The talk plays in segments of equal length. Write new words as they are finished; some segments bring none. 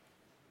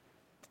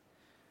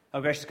Our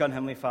gracious God and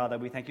Heavenly Father,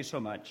 we thank you so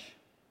much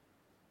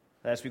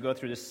as we go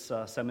through this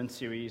sermon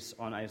series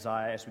on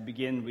Isaiah, as we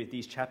begin with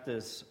these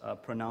chapters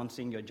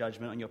pronouncing your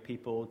judgment on your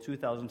people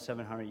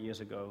 2,700 years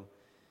ago.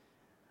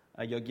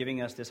 You're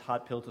giving us this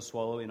hard pill to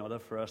swallow in order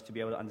for us to be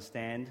able to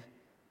understand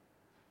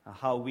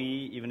how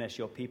we, even as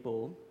your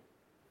people,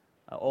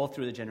 all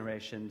through the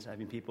generations, have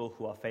been people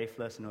who are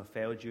faithless and who have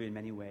failed you in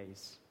many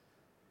ways.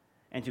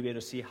 And to be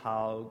able to see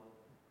how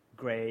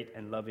great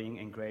and loving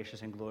and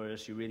gracious and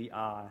glorious you really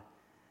are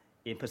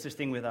in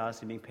persisting with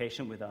us, in being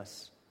patient with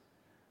us,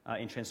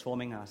 in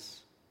transforming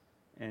us,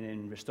 and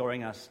in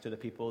restoring us to the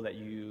people that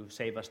you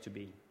save us to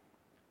be.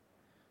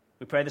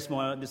 We pray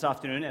this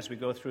afternoon as we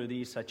go through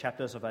these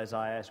chapters of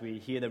Isaiah, as we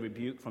hear the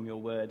rebuke from your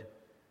word,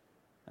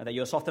 that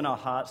you'll soften our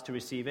hearts to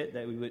receive it,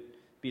 that we would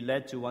be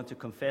led to want to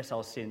confess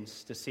our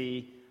sins, to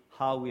see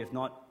how we have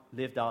not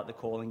lived out the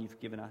calling you've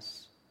given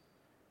us,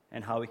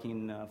 and how we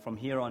can, from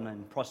here on,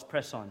 and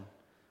press on,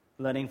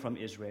 learning from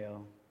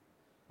Israel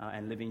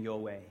and living your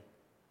way.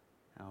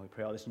 We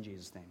pray all this in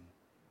Jesus' name.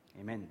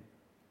 Amen.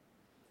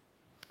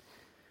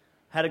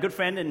 I had a good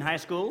friend in high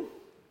school.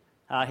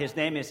 His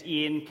name is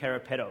Ian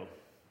Carapetto.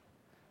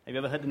 Have you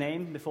ever heard the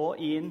name before,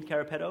 Ian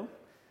Carapetto?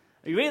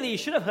 You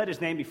should have heard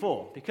his name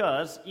before,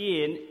 because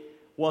Ian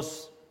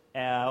was,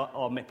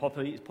 or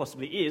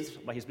possibly is,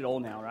 but he's a bit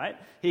old now, right?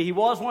 He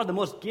was one of the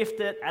most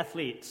gifted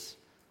athletes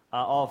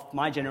of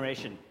my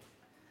generation.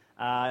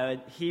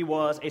 He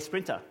was a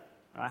sprinter,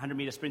 a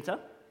 100-meter sprinter,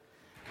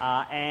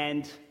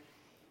 and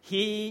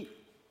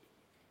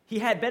he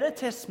had better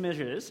test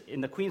measures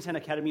in the Queensland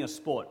Academy of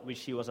Sport,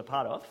 which he was a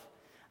part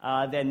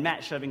of, than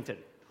Matt Shervington,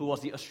 who was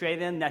the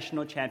Australian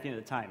national champion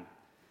at the time.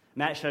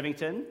 Matt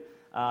Shervington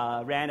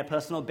ran a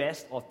personal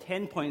best of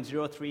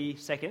 10.03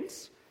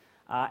 seconds,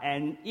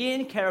 and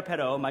Ian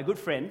Carapetto, my good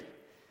friend,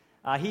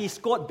 he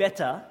scored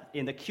better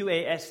in the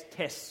QAS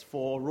tests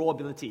for raw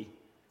ability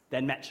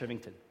than Matt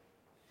Shervington.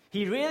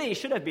 He really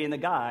should have been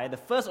the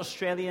first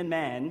Australian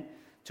man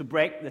to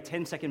break the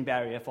 10-second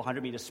barrier for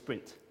 100-meter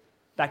sprint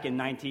back in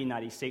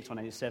 1996 or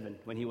 97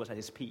 when he was at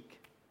his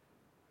peak.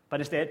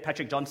 But instead,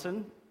 Patrick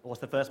Johnson was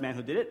the first man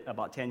who did it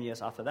about 10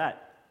 years after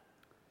that.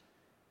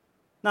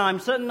 Now, I'm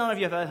certain none of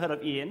you have ever heard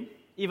of Ian.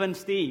 Even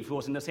Steve, who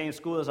was in the same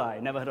school as I,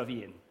 never heard of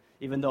Ian,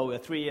 even though we were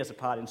 3 years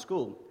apart in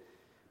school,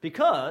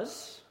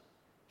 because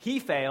he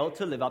failed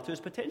to live up to his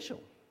potential.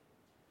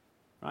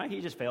 Right? He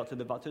just failed to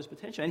live up to his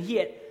potential. And he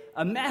had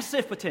a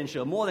massive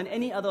potential, more than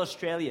any other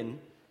Australian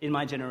in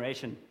my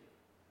generation.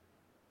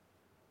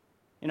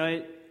 You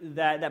know,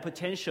 that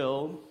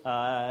potential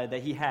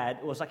that he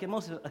had was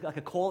almost like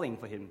a calling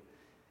for him.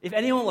 If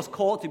anyone was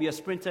called to be a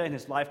sprinter in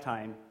his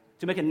lifetime,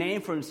 to make a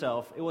name for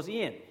himself, it was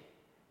Ian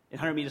in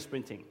 100-meter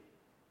sprinting.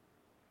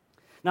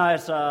 Now,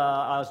 as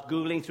I was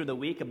Googling through the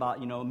week about,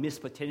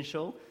 missed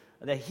potential,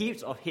 there are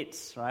heaps of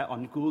hits, right,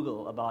 on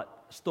Google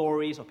about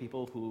stories of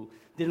people who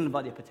didn't live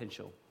out their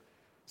potential.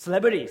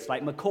 Celebrities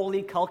like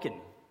Macaulay Culkin.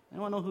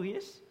 Anyone know who he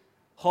is?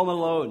 Home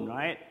Alone,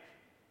 right?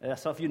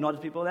 Some of you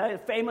noticed people there. A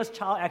famous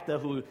child actor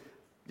who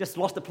just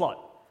lost the plot.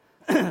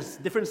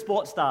 Different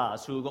sports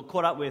stars who got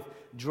caught up with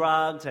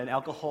drugs and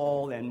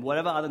alcohol and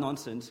whatever other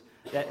nonsense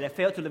that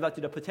failed to live up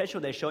to the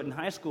potential they showed in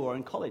high school or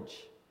in college.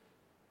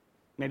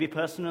 Maybe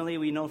personally,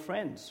 we know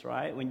friends,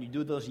 right? When you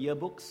do those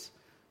yearbooks,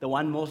 the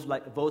one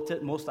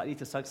voted most likely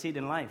to succeed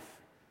in life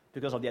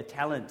because of their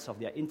talents, of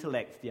their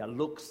intellect, their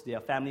looks, their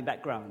family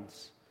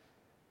backgrounds.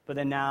 But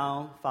then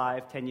now,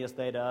 5, 10 years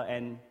later,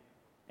 and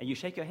you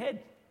shake your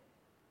head.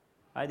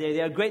 Right?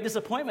 They're a great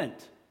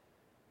disappointment.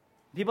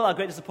 People are a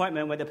great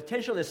disappointment when the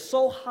potential is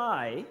so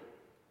high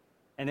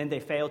and then they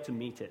fail to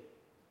meet it.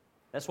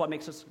 That's what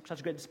makes us such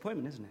a great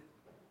disappointment, isn't it?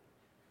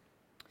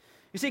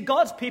 You see,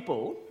 God's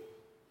people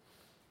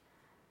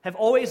have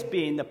always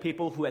been the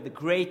people who had the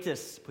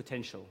greatest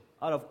potential.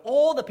 Out of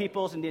all the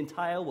peoples in the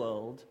entire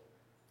world,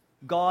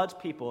 God's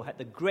people had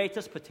the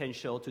greatest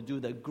potential to do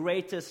the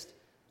greatest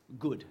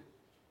good.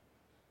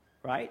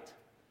 Right?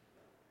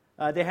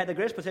 They had the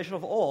greatest potential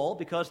of all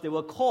because they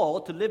were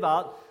called to live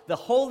out the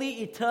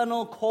holy,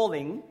 eternal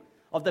calling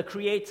of the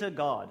Creator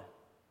God.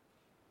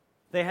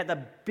 They had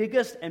the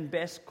biggest and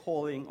best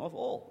calling of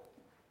all.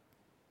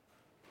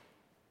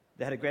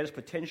 They had the greatest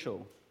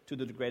potential to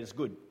do the greatest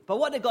good. But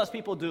what did God's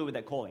people do with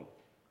that calling?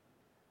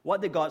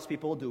 What did God's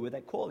people do with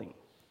that calling?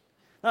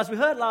 Now, as we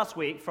heard last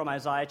week from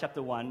Isaiah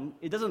chapter 1,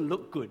 it doesn't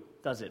look good,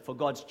 does it, for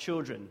God's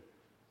children?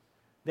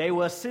 They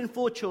were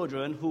sinful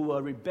children who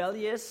were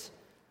rebellious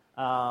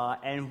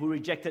and who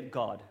rejected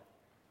God.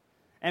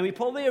 And we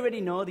probably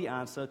already know the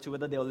answer to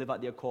whether they will live out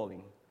their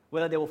calling,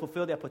 whether they will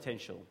fulfill their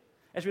potential.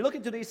 As we look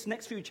into these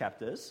next few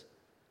chapters,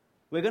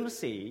 we're going to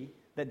see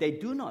that they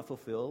do not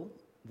fulfill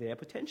their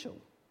potential,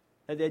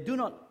 that they do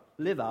not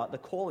live out the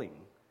calling.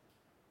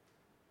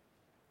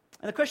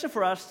 And the question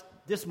for us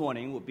this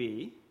morning would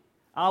be,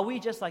 are we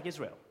just like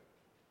Israel?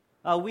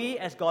 Are we,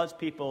 as God's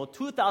people,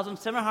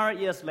 2,700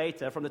 years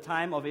later from the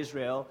time of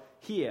Israel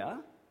here,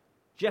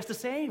 just the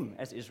same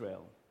as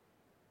Israel?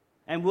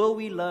 And will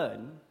we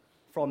learn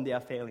from their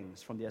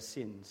failings, from their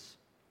sins?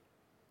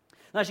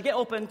 Now, as you get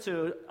open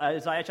to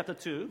Isaiah chapter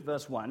 2,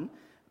 verse 1,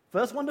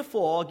 Verse 1 to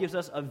 4 gives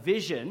us a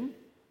vision,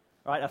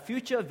 right, a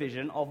future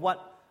vision of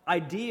what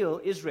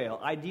ideal Israel,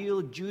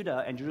 ideal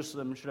Judah and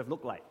Jerusalem should have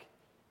looked like.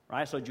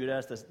 Right? So Judah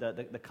is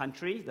the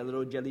country, the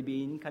little jelly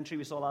bean country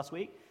we saw last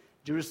week.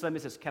 Jerusalem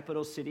is its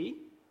capital city.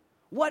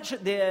 What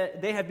should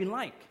they have been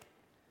like?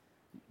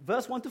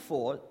 Verse 1 to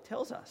 4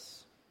 tells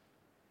us.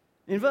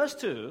 In verse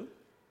 2,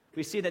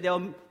 we see that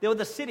they were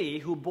the city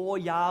who bore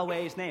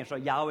Yahweh's name. So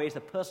Yahweh is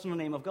the personal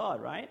name of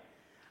God, right?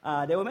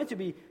 They were meant to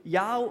be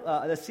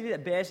the city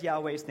that bears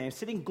Yahweh's name,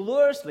 sitting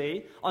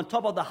gloriously on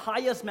top of the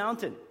highest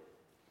mountain.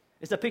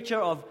 It's a picture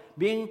of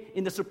being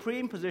in the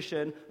supreme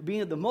position,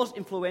 being the most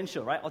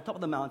influential, right, on top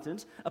of the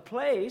mountains, a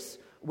place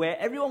where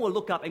everyone will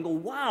look up and go,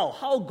 wow,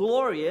 how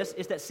glorious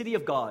is that city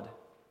of God?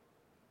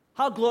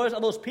 How glorious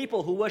are those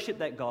people who worship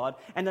that God?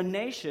 And the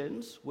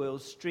nations will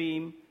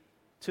stream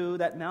to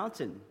that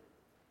mountain.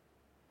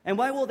 And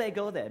why will they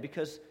go there?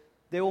 Because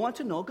they will want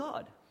to know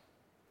God,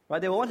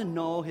 right? They will want to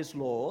know His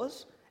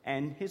laws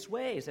and His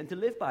ways and to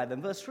live by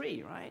them. Verse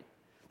 3, right?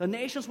 The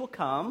nations will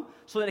come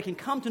so that they can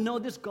come to know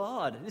this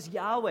God, this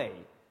Yahweh,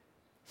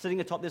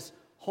 sitting atop this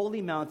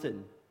holy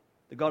mountain,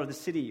 the God of the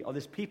city, of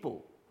this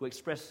people who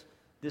express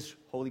this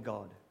holy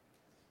God.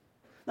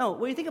 Now,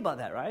 when you think about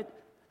that, right?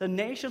 The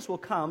nations will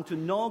come to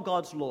know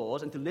God's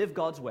laws and to live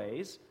God's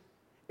ways.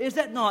 Is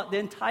that not the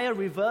entire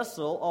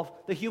reversal of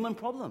the human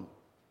problem?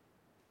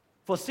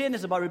 For sin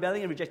is about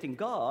rebelling and rejecting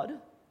God.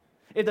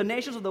 If the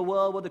nations of the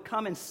world were to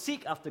come and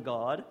seek after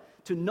God,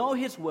 to know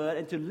His word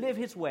and to live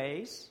His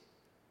ways,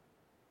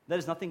 that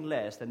is nothing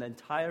less than the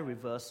entire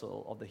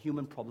reversal of the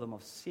human problem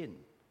of sin,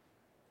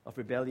 of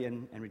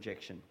rebellion and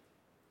rejection.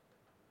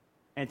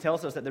 And it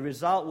tells us that the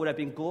result would have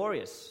been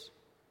glorious.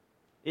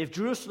 If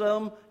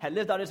Jerusalem had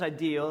lived out its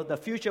ideal, the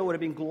future would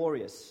have been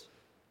glorious.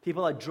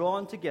 People are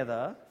drawn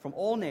together from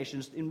all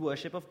nations in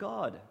worship of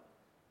God.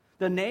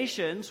 The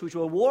nations which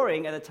were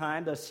warring at the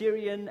time, the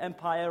Syrian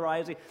Empire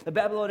rising, the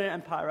Babylonian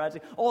Empire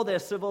rising, all their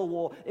civil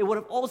war, it would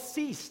have all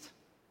ceased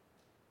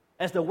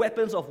as the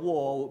weapons of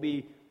war would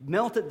be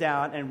melted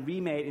down and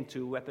remade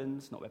into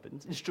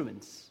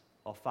instruments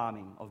of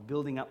farming, of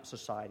building up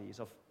societies,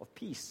 of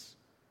peace.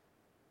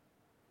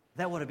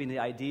 That would have been the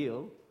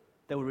ideal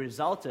that would have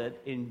resulted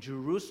in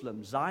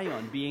Jerusalem,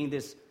 Zion, being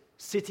this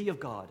city of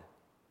God.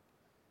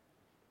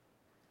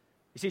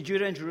 You see,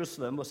 Judah and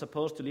Jerusalem were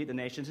supposed to lead the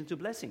nations into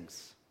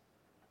blessings,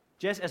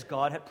 just as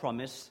God had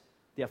promised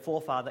their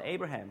forefather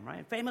Abraham,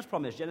 right? Famous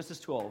promise, Genesis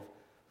 12,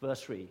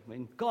 verse 3.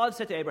 When God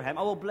said to Abraham,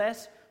 I will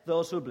bless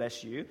those who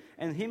bless you,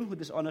 and him who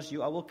dishonors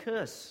you I will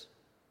curse.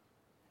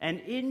 And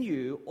in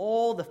you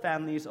all the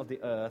families of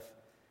the earth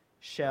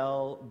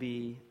shall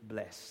be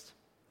blessed.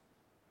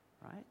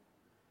 Right?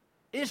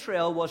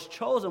 Israel was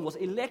chosen, was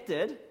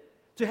elected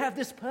to have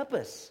this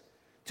purpose,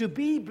 to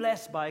be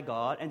blessed by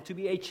God and to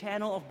be a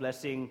channel of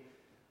blessing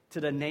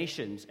to the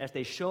nations as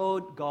they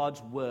showed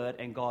God's word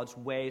and God's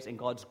ways and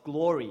God's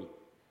glory,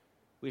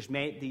 which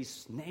made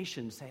these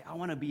nations say, I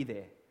want to be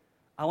there.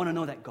 I want to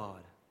know that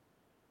God.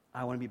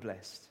 I want to be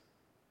blessed.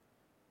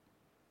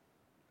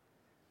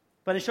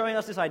 But in showing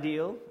us this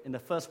ideal, in the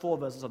first 4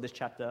 verses of this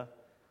chapter,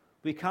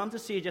 we come to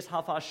see just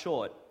how far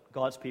short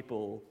God's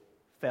people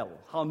fell,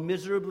 how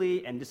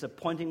miserably and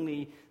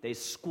disappointingly they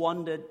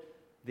squandered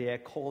their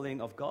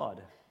calling of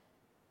God.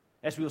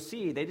 As we'll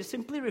see, they just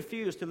simply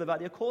refused to live out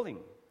their calling.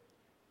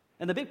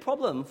 And the big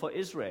problem for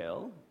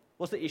Israel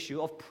was the issue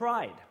of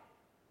pride.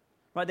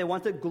 Right? They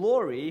wanted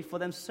glory for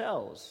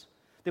themselves.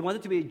 They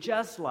wanted to be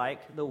just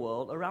like the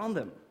world around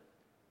them.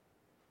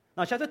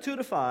 Now, chapter 2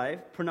 to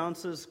 5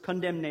 pronounces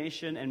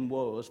condemnation and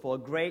woes for a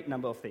great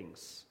number of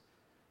things.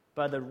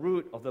 But the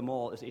root of them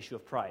all is the issue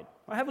of pride.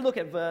 Right, have a look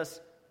at verse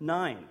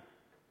 9.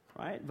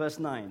 Right? Verse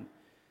 9.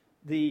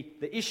 The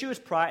issue is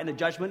pride, and the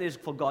judgment is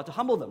for God to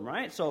humble them,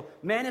 right? So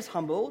man is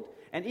humbled,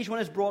 and each one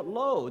is brought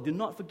low. Do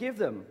not forgive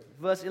them.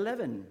 Verse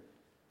 11.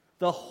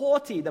 The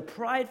haughty, the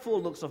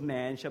prideful looks of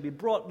man shall be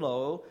brought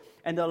low,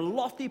 and the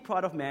lofty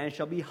pride of man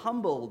shall be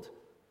humbled,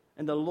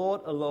 and the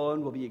Lord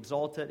alone will be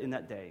exalted in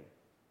that day.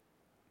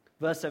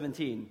 Verse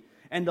 17.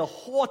 And the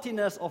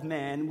haughtiness of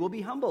man will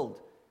be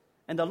humbled,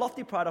 and the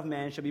lofty pride of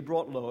man shall be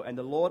brought low, and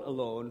the Lord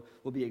alone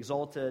will be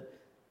exalted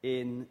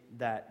in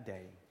that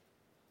day.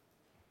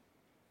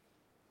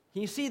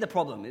 Can you see the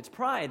problem? It's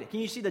pride.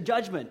 Can you see the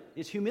judgment?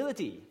 It's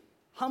humility,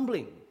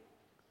 humbling.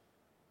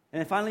 And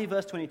then finally,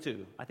 verse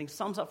 22, I think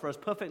sums up for us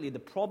perfectly the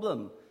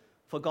problem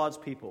for God's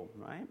people,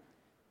 right?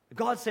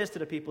 God says to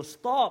the people,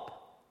 stop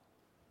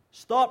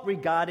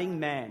regarding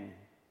man,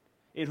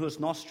 in whose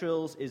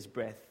nostrils is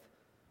breath.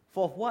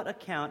 For of what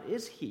account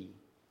is he?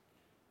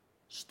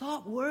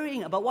 Stop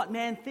worrying about what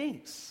man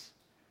thinks.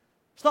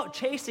 Stop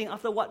chasing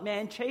after what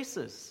man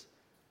chases.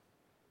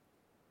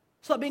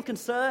 Stop being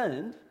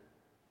concerned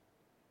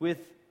with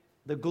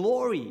the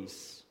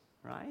glories,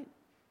 right?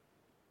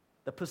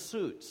 The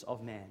pursuits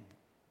of man.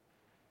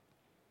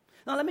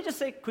 Now, let me just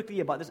say quickly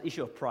about this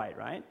issue of pride,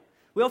 right?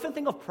 We often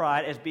think of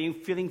pride as being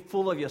feeling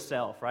full of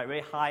yourself, right?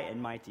 Very high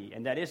and mighty.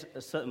 And that is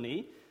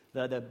certainly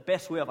the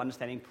best way of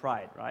understanding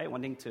pride, right?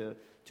 Wanting to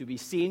be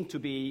seen to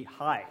be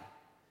high.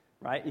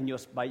 right,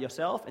 by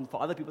yourself and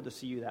for other people to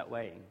see you that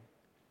way.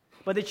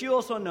 But did you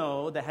also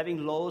know that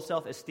having low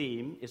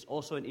self-esteem is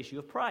also an issue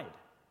of pride?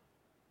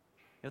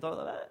 You ever thought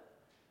about that?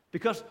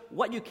 Because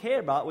what you care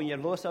about when you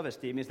have low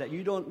self-esteem is that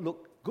you don't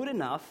look good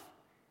enough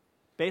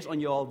based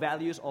on your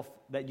values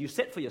that you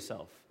set for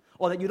yourself,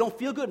 or that you don't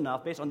feel good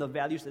enough based on the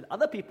values that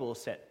other people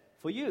set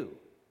for you.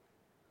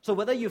 So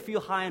whether you feel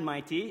high and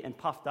mighty and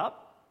puffed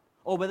up,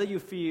 or whether you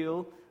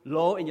feel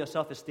low in your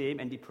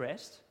self-esteem and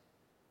depressed,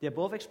 they're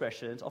both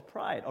expressions of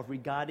pride, of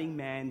regarding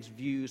man's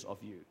views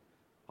of you,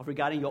 of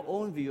regarding your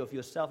own view of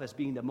yourself as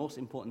being the most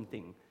important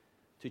thing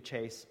to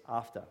chase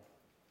after.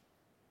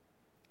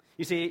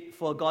 You see,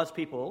 for God's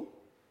people,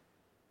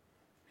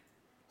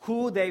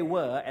 who they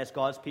were as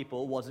God's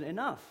people wasn't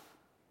enough,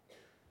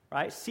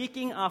 right?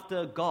 Seeking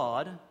after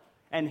God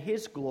and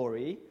His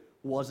glory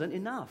wasn't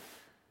enough.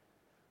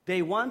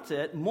 They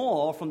wanted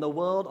more from the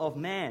world of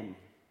man.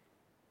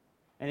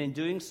 And in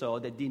doing so,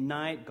 they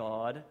denied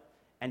God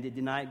and they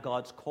denied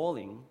God's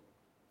calling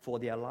for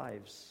their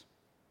lives.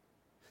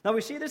 Now,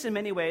 we see this in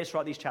many ways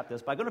throughout these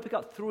chapters, but I'm going to pick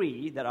up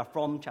 3 that are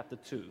from chapter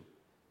 2.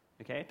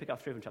 Okay? Pick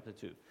up 3 from chapter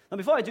 2. Now,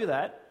 before I do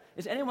that,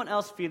 is anyone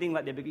else feeling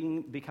like they're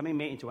becoming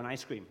made into an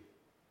ice cream?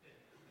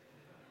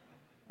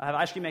 I have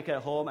an ice cream maker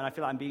at home, and I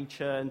feel like I'm being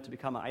churned to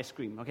become an ice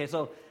cream. Okay,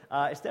 so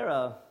is there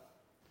a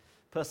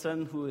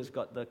person who has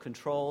got the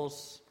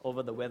controls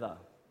over the weather?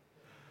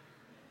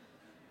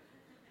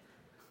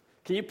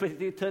 Can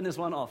you turn this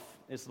one off?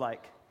 It's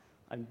like,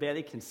 I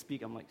barely can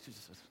speak. I'm like,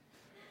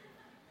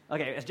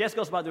 okay, as Jess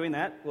goes about doing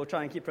that, we'll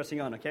try and keep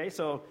pressing on, okay?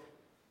 So,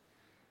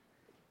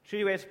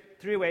 three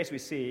ways we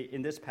see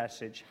in this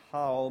passage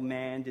how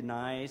man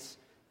denies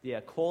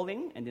their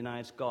calling and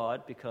denies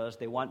God because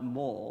they want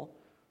more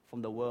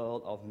from the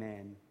world of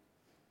man.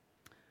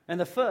 And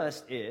the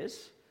first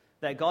is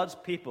that God's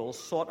people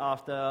sought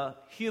after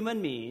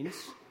human means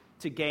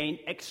to gain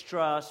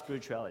extra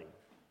spirituality.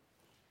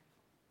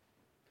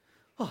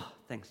 Oh,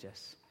 thanks,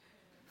 Jess.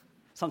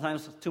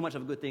 Sometimes too much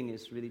of a good thing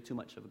is really too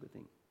much of a good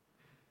thing.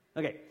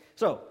 Okay,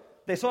 so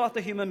they sought after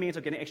human means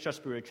of getting extra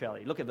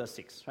spirituality. Look at verse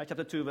 6, right?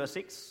 Chapter 2, verse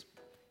 6.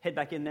 Head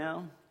back in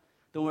now.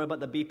 Don't worry about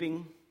the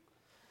beeping.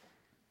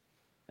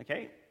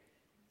 Okay,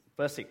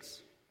 verse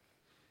 6.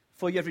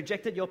 For you have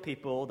rejected your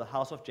people, the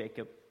house of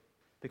Jacob,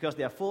 because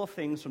they are full of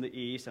things from the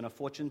east and are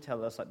fortune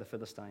tellers like the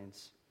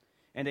Philistines,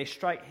 and they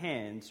strike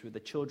hands with the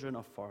children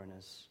of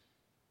foreigners.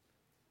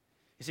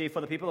 You see,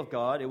 for the people of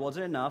God, it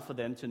wasn't enough for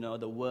them to know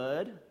the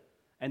word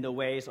and the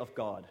ways of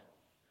God.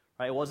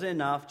 Right? It wasn't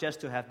enough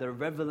just to have the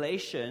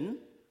revelation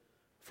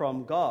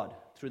from God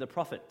through the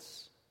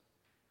prophets.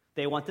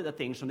 They wanted the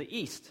things from the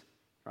east,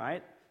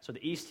 right? So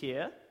the east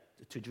here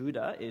to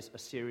Judah is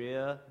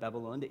Assyria,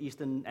 Babylon, the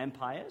eastern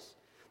empires.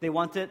 They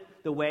wanted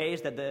the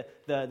ways that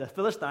the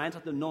Philistines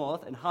of the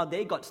north and how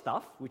they got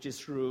stuff, which is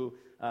through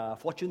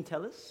fortune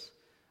tellers.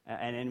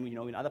 And then,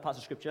 in other parts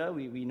of Scripture,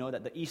 we know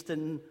that the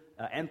eastern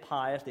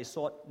empires, they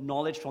sought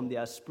knowledge from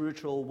their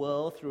spiritual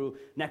world through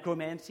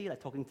necromancy, like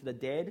talking to the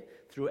dead,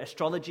 through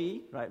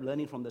astrology, right,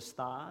 learning from the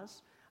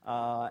stars,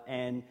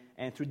 and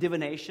through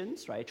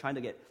divinations, right, trying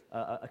to get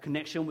a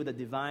connection with the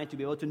divine to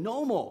be able to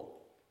know more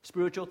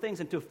spiritual things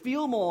and to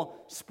feel more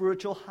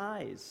spiritual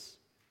highs.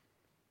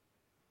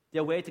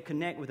 Their way to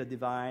connect with the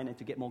divine and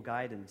to get more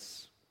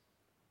guidance.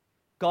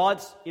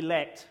 God's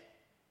elect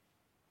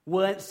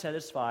weren't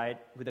satisfied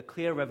with a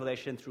clear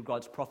revelation through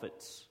God's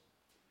prophets.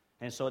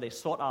 And so they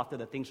sought after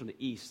the things from the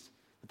east,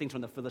 the things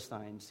from the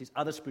Philistines, these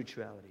other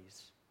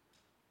spiritualities.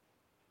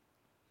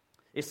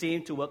 It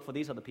seemed to work for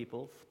these other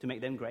people, to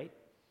make them great.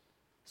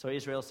 So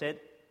Israel said,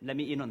 let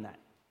me in on that.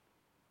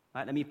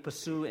 Right? Let me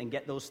pursue and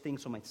get those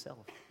things for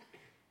myself.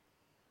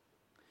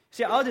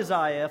 See, our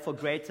desire for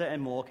greater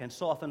and more can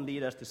so often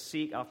lead us to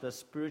seek after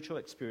spiritual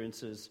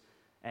experiences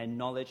and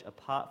knowledge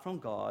apart from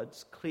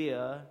God's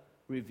clear,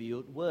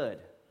 revealed word.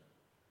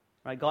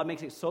 Right? God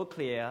makes it so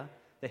clear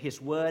that His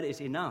word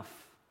is enough,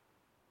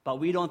 but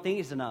we don't think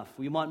it's enough.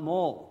 We want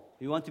more.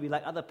 We want to be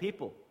like other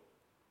people.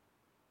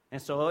 And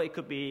so it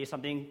could be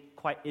something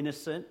quite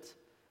innocent,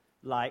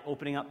 like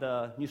opening up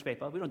the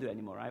newspaper. We don't do it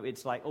anymore, right?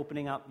 It's like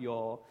opening up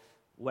your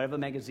whatever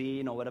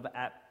magazine or whatever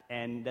app,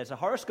 and there's a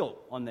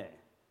horoscope on there.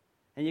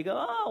 And you go,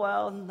 oh,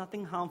 well,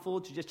 nothing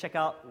harmful to just check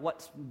out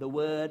what's the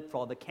word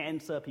for the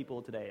cancer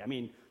people today. I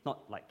mean,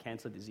 not like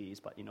cancer disease,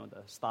 but,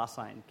 the star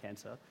sign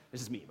cancer.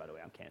 This is me, by the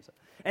way, I'm Cancer.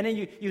 And then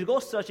you go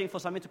searching for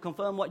something to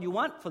confirm what you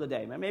want for the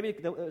day. Maybe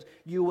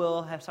you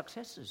will have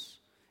successes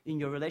in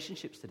your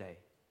relationships today.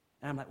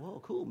 And I'm like,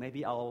 whoa, cool.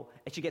 Maybe I'll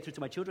actually get through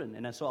to my children.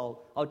 And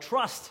so I'll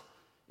trust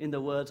in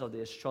the words of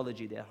the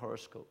astrology, their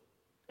horoscope.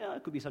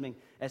 It could be something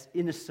as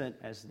innocent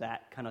as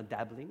that kind of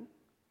dabbling.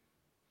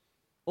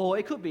 Or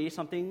it could be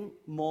something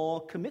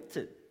more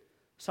committed,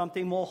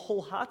 something more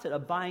wholehearted, a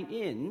buying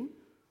in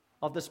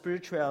of the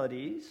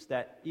spiritualities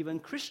that even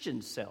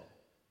Christians sell.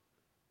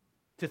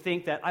 To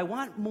think that I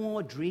want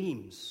more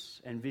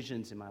dreams and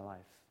visions in my life.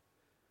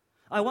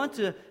 I want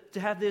to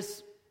have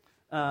this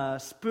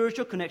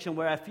spiritual connection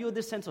where I feel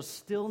this sense of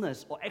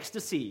stillness or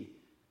ecstasy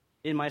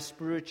in my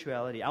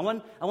spirituality. I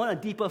want a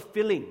deeper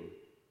filling.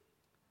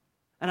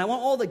 And I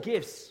want all the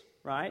gifts,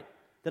 right,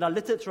 that are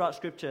littered throughout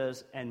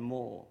scriptures and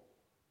more.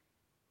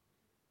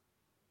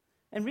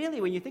 And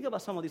really, when you think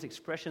about some of these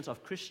expressions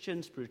of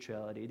Christian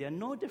spirituality, they are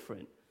no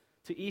different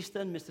to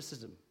Eastern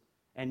mysticism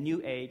and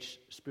New Age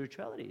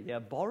spirituality. They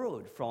are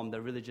borrowed from the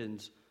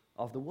religions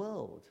of the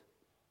world.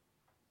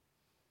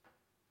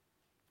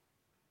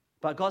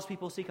 But God's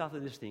people seek after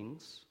these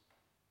things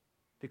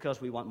because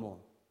we want more.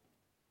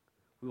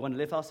 We want to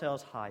lift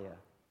ourselves higher.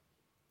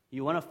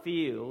 You want to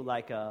feel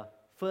like a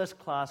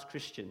first-class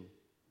Christian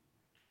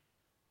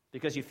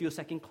because you feel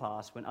second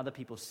class when other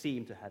people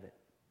seem to have it.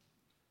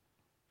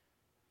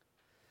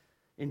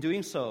 In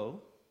doing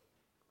so,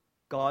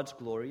 God's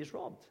glory is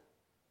robbed.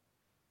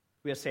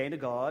 We are saying to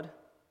God,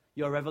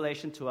 your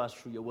revelation to us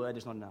through your word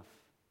is not enough.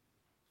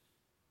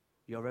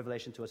 Your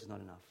revelation to us is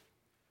not enough.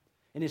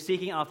 And in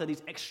seeking after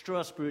these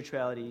extra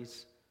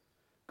spiritualities,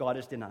 God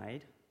is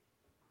denied,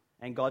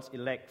 and God's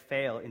elect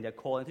fail in their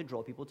calling to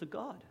draw people to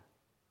God.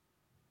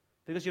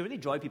 Because you really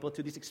draw people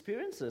to these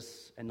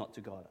experiences and not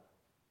to God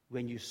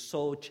when you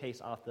so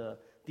chase after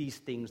these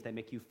things that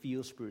make you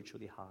feel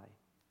spiritually high.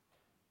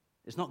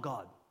 It's not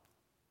God.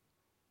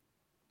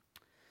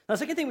 Now, the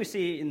second thing we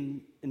see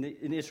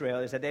in Israel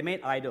is that they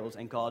made idols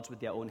and gods with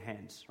their own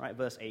hands. Right,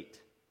 verse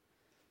 8.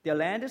 Their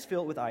land is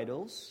filled with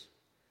idols.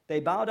 They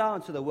bow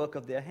down to the work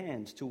of their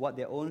hands, to what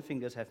their own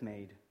fingers have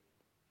made.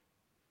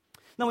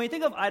 Now, when you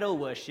think of idol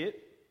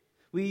worship,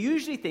 we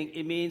usually think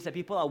it means that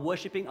people are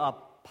worshiping a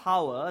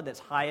power that's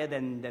higher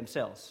than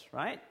themselves,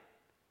 right?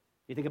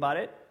 You think about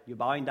it, you're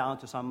bowing down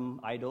to some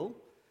idol.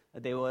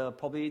 You're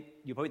probably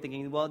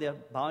thinking, well, they're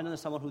bowing down to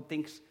someone who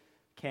thinks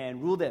can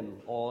rule them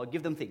or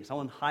give them things,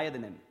 someone higher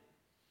than them.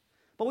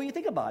 But when you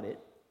think about it,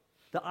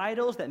 the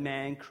idols that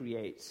man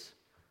creates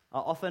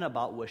are often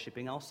about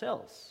worshiping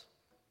ourselves,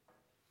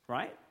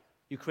 right?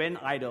 You create an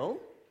idol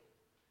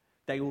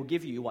that will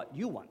give you what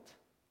you want.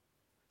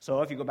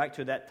 So if you go back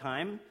to that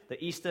time,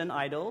 the Eastern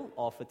idol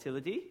of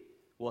fertility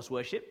was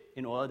worshipped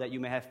in order that you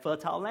may have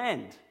fertile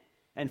land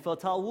and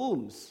fertile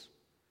wombs.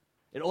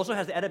 It also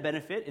has the added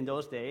benefit in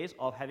those days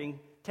of having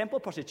temple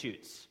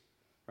prostitutes,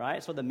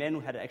 right? So the men who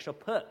had an extra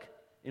perk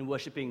in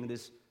worshipping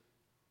this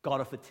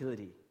god of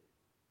fertility.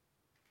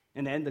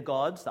 And then the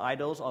gods, the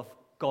idols of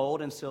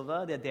gold and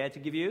silver, they're there to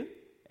give you,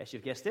 as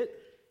you've guessed it,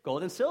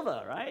 gold and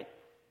silver, right?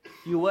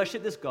 You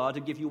worship this god to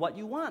give you what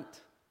you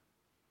want.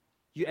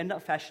 You end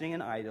up fashioning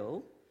an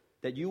idol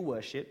that you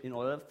worship in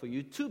order for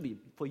you to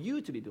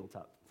be built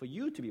up, for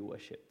you to be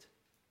worshipped.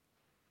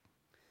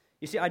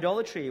 You see,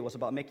 idolatry was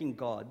about making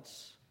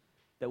gods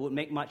that would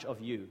make much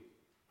of you,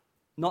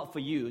 not for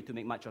you to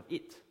make much of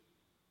it.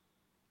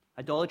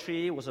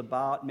 Idolatry was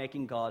about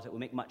making gods that would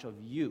make much of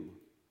you,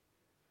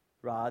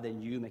 rather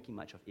than you making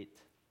much of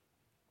it.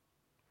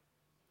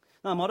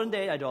 Now,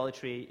 modern-day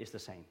idolatry is the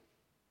same.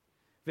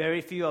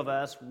 Very few of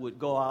us would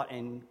go out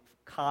and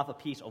carve a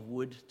piece of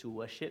wood to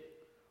worship,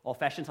 or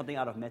fashion something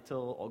out of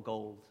metal or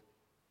gold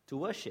to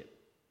worship.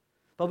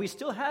 But we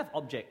still have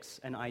objects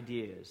and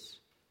ideas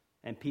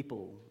and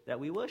people that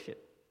we worship,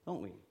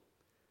 don't we?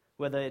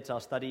 Whether it's our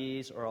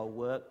studies or our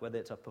work, whether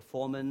it's our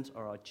performance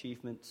or our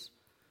achievements,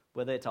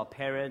 whether it's our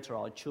parents or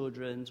our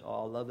children or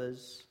our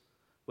lovers,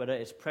 whether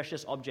it's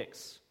precious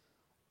objects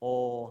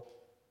or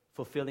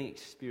fulfilling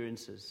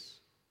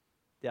experiences.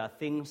 There are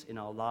things in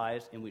our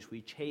lives in which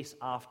we chase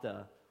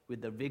after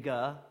with the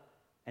vigor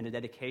and the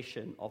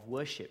dedication of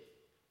worship.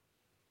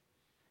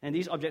 And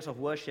these objects of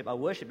worship are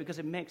worship because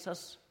it makes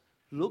us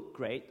look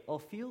great or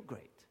feel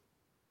great.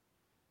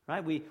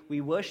 Right?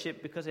 We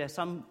worship because there's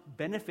some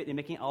benefit in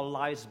making our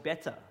lives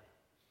better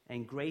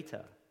and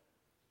greater.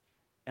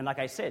 And like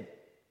I said,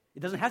 it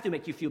doesn't have to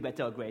make you feel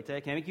better or greater.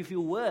 It can make you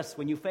feel worse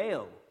when you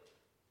fail,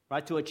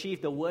 right? To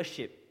achieve the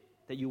worship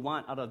that you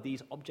want out of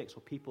these objects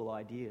or people or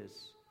ideas.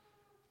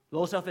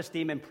 Low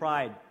self-esteem and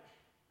pride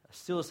are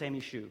still the same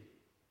issue.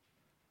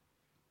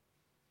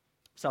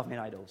 Self-made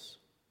idols.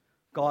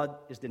 God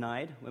is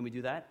denied when we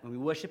do that. When we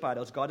worship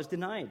idols, God is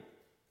denied.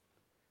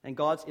 And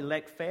God's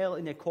elect fail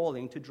in their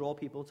calling to draw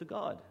people to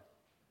God.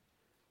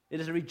 It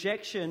is a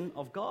rejection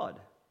of God,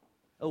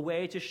 a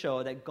way to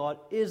show that God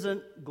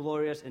isn't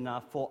glorious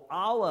enough for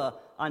our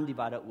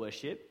undivided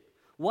worship.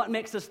 What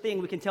makes us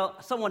think we can tell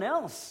someone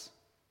else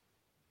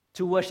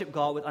to worship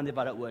God with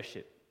undivided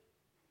worship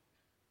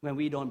when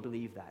we don't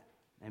believe that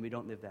and we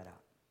don't live that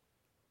out?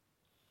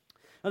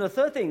 And the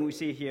third thing we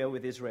see here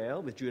with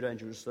Israel, with Judah and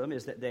Jerusalem,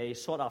 is that they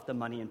sought after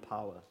money and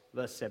power.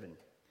 Verse 7.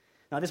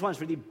 Now this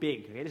one's really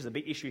big. Okay? This is a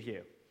big issue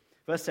here.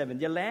 Verse 7.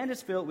 Their land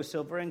is filled with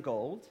silver and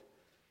gold,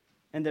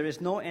 and there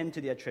is no end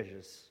to their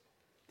treasures.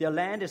 Their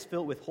land is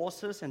filled with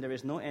horses, and there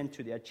is no end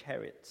to their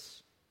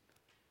chariots.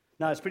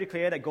 Now it's pretty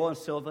clear that gold and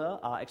silver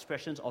are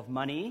expressions of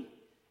money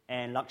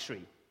and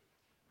luxury.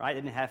 Right?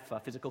 They didn't have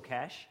physical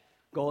cash.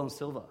 Gold and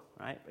silver,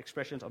 right?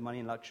 Expressions of money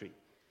and luxury.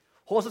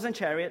 Horses and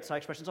chariots are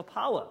expressions of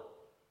power.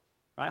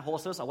 Right?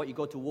 Horses are what you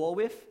go to war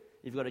with.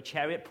 If you've got a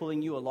chariot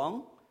pulling you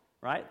along,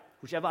 right?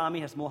 Whichever army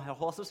has more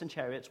horses and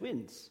chariots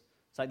wins.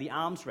 It's like the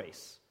arms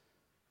race,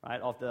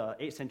 right, of the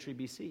 8th century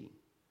BC.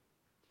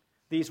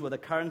 These were the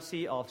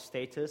currency of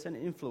status and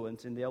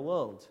influence in their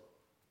world.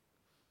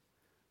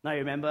 Now you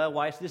remember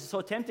why this is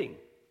so tempting.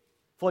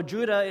 For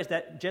Judah is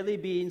that jelly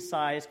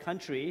bean-sized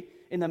country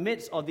in the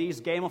midst of these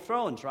Game of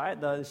Thrones, right?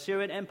 The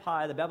Syrian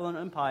Empire, the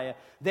Babylonian Empire.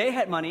 They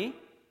had money.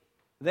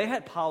 They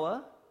had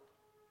power.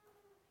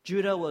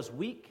 Judah was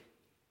weak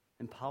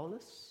and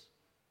powerless.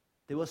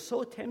 They were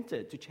so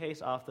tempted to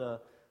chase after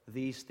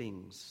these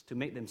things, to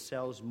make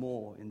themselves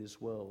more in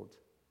this world.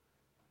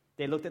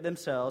 They looked at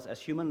themselves as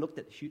humans looked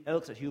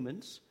at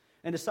humans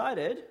and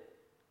decided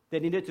they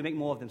needed to make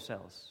more of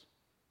themselves.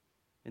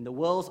 In the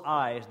world's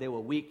eyes, they were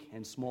weak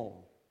and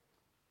small.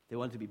 They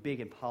wanted to be big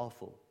and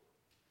powerful.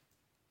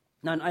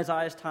 Now, in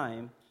Isaiah's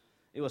time,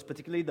 it was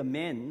particularly the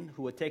men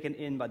who were taken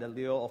in by the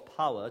lure of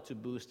power to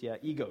boost their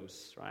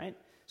egos, right?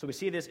 So we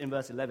see this in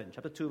verse 11,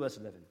 chapter 2, verse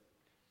 11.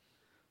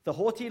 The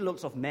haughty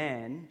looks of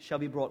man shall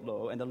be brought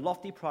low, and the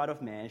lofty pride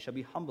of man shall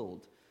be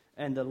humbled,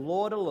 and the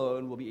Lord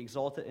alone will be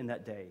exalted in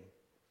that day.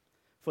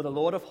 For the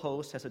Lord of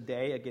hosts has a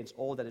day against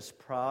all that is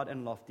proud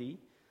and lofty,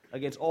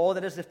 against all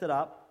that is lifted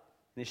up,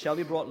 and it shall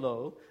be brought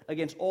low,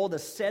 against all the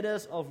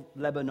cedars of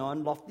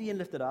Lebanon, lofty and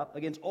lifted up,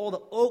 against all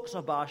the oaks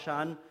of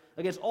Bashan,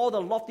 against all the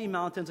lofty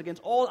mountains,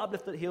 against all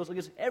uplifted hills,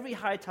 against every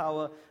high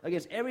tower,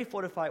 against every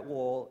fortified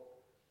wall,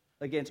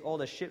 against all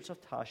the ships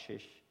of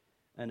Tarshish,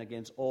 and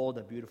against all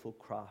the beautiful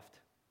craft.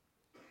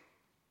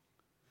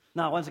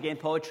 Now, once again,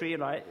 poetry,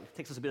 right? It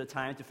takes us a bit of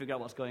time to figure out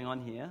what's going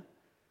on here.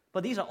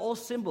 But these are all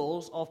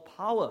symbols of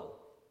power.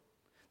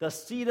 The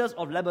cedars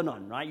of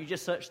Lebanon, right? You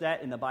just search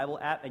that in the Bible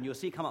app, and you'll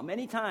see it come up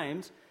many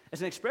times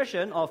as an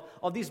expression of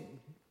these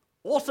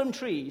awesome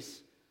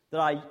trees that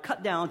are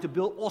cut down to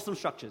build awesome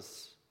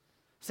structures.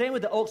 Same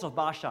with the oaks of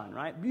Bashan,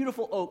 right?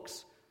 Beautiful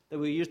oaks that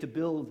we use to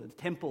build the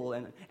temple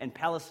and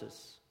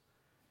palaces.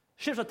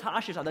 Ships of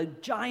Tarshish are the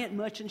giant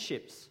merchant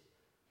ships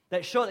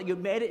that show that you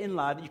made it in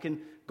life, that you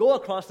can go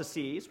across the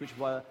seas, which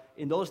were,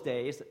 in those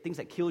days, things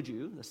that killed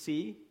you, the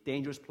sea,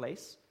 dangerous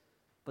place.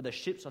 But the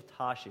ships of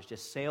Tarshish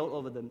just sailed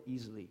over them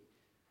easily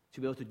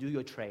to be able to do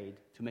your trade,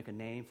 to make a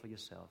name for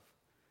yourself.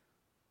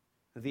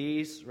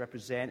 These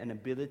represent an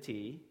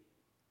ability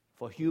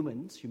for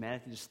humanity,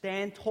 to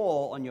stand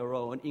tall on your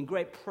own in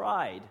great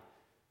pride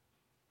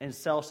and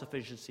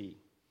self-sufficiency.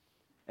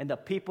 And the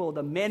people,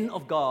 the men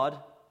of God,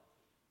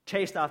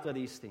 chased after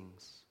these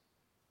things.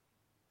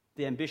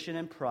 The ambition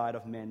and pride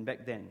of men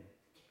back then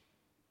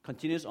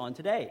continues on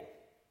today.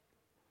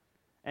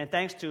 And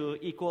thanks to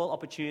equal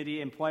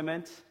opportunity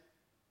employment,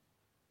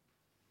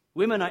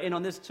 women are in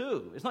on this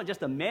too. It's not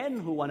just the men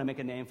who want to make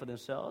a name for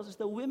themselves, it's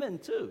the women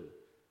too,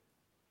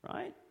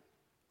 right?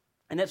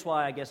 And that's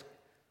why I guess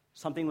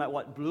something like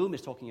what Bloom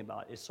is talking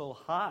about is so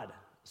hard,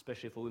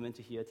 especially for women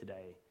to hear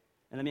today.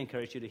 And let me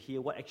encourage you to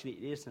hear what actually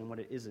it is and what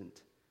it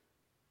isn't.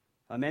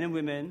 Men and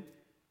women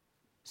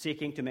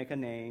seeking to make a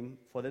name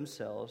for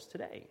themselves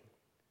today.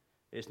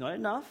 It's not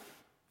enough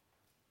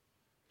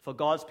for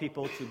God's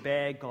people to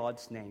bear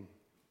God's name.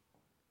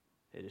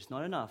 It is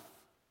not enough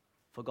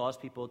for God's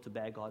people to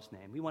bear God's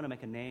name. We want to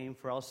make a name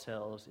for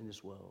ourselves in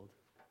this world.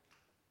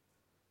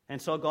 And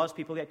so God's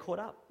people get caught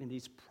up in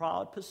these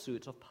proud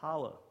pursuits of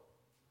power.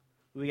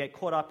 We get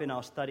caught up in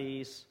our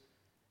studies,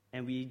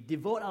 and we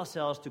devote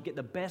ourselves to get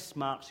the best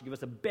marks to give us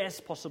the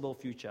best possible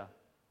future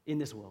in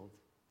this world.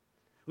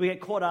 We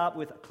get caught up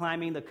with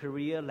climbing the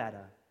career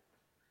ladder.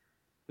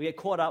 We get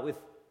caught up with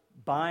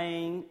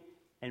buying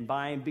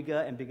bigger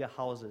and bigger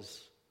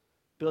houses,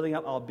 building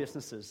up our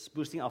businesses,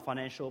 boosting our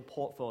financial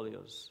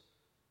portfolios,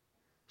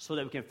 so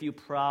that we can feel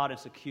proud and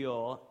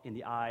secure in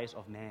the eyes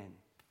of man.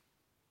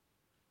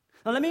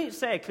 Now, let me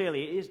say it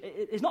clearly,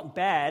 it's not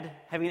bad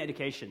having an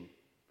education.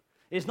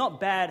 It's not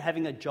bad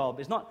having a job.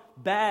 It's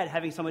not bad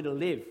having somewhere to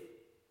live.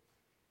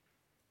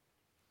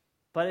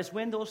 But it's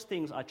when those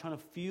things are trying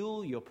to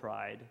fuel your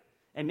pride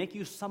and make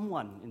you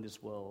someone in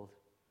this world,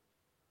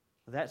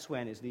 that's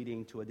when it's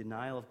leading to a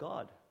denial of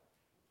God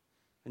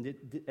and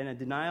a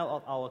denial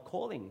of our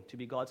calling to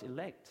be God's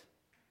elect,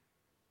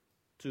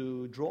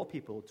 to draw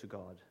people to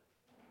God.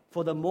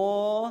 For the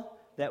more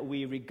that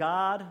we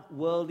regard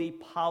worldly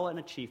power and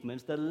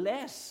achievements, the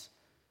less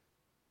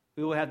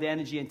we will have the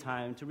energy and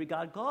time to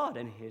regard God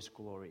and His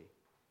glory.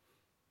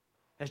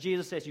 As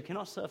Jesus says, you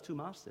cannot serve two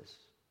masters.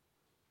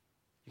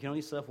 You can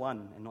only serve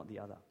one and not the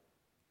other.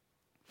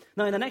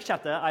 Now, in the next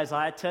chapter,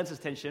 Isaiah turns his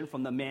attention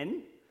from the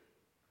men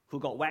who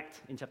got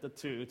whacked in chapter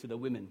 2 to the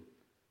women,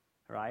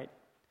 right?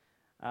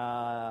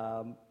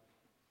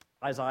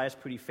 Isaiah is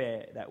pretty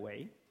fair that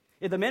way.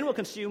 If the men were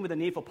consumed with the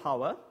need for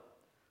power,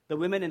 the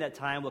women in that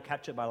time were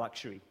captured by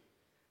luxury.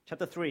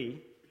 Chapter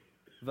 3,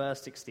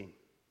 verse 16.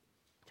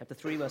 Chapter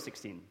 3, verse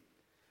 16.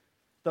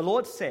 The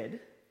Lord said,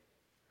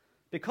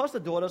 because the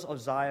daughters of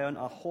Zion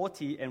are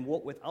haughty and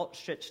walk with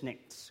outstretched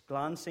necks,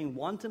 glancing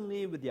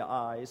wantonly with their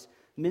eyes,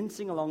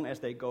 mincing along as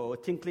they go,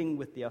 tinkling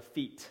with their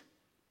feet.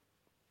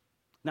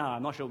 Now,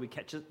 I'm not sure we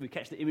catch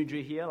the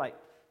imagery here, like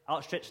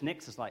outstretched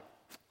necks is like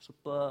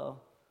super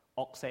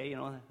oxy,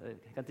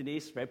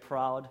 Cantonese, very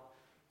proud.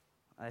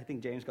 I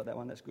think James got that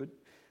one, that's good.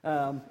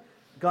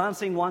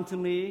 Glancing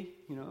wantonly,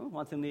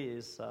 wantonly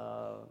is,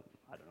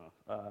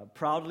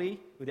 proudly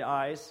with their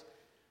eyes.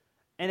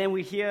 And then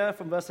we hear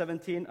from verse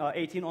 18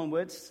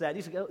 onwards that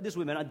these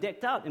women are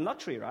decked out in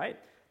luxury, right?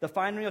 The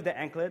finery of their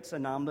anklets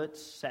and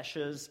armlets,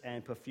 sashes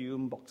and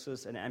perfume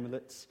boxes and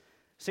amulets,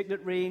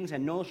 signet rings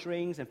and nose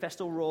rings and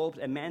festal robes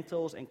and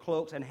mantles and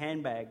cloaks and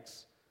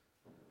handbags.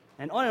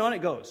 And on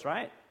it goes,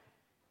 right?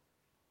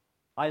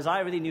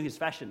 Isaiah really knew his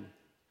fashion,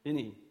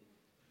 didn't he?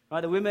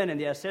 Right, the women and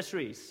their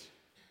accessories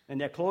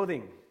and their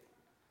clothing.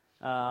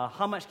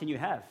 How much can you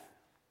have?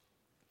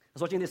 I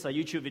was watching this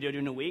YouTube video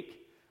during the week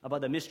about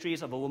the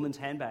mysteries of a woman's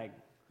handbag.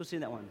 Who's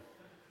seen that one?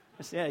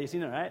 Yeah, you've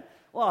seen it, right?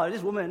 Wow,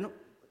 this woman,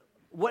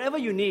 whatever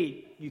you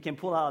need, you can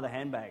pull out of the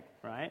handbag,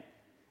 right?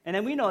 And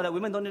then we know that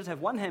women don't just have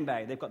one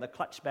handbag. They've got the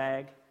clutch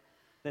bag,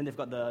 then they've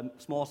got the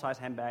small size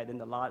handbag, then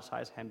the large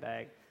size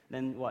handbag,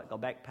 then got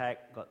backpack,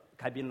 got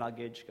cabin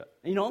luggage.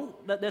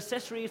 The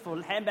accessories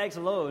for handbags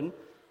alone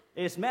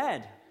is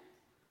mad.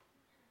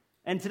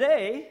 And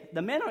today,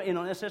 the men are in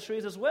on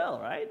accessories as well,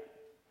 right?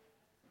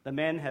 The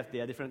men have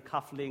their different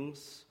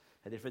cufflinks,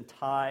 have different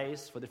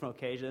ties for different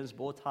occasions.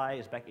 Bow tie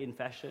is back in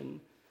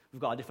fashion.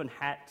 We've got different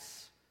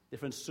hats,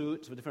 different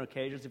suits for different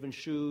occasions, different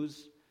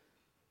shoes.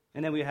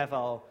 And then we have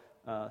our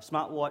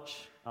smartwatch,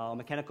 our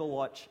mechanical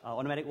watch, our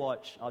automatic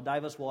watch, our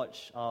diver's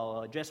watch,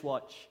 our dress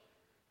watch.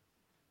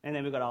 And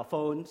then we've got our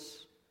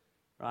phones,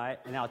 right?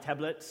 And our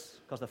tablets,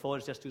 because the phone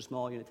is just too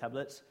small, you need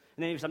tablets.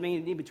 And then you have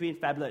something in between,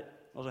 phablet,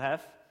 also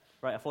have,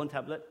 right? A phone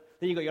tablet.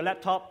 Then you got your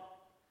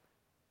laptop.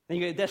 Then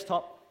you got your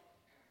desktop.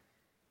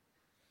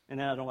 And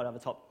then I don't know what other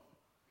top.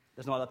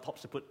 There's no other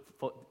tops to put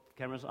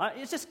cameras on.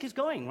 It just keeps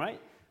going, right?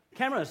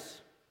 Cameras.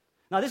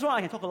 Now, this is what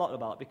I can talk a lot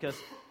about because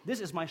this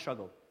is my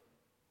struggle,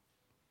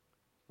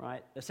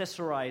 right?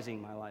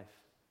 Accessorizing my life.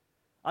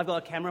 I've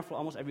got a camera for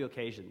almost every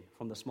occasion,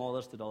 from the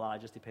smallest to the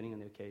largest, depending on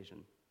the occasion.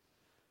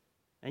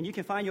 And you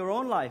can find in your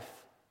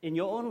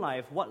own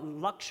life, what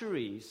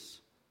luxuries,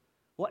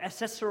 what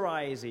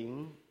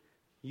accessorizing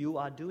you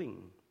are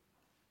doing.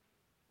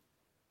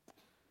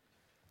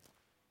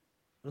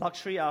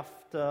 Luxury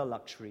after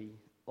luxury,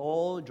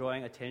 all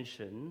drawing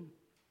attention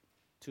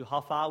to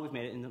how far we've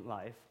made it in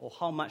life or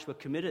how much we're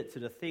committed to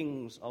the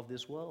things of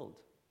this world.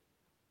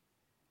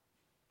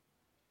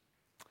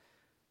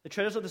 The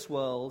treasures of this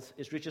world,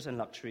 its riches and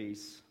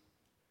luxuries,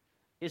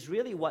 is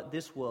really what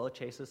this world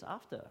chases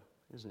after,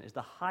 isn't it? It's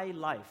the high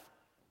life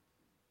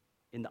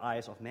in the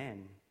eyes of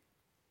man.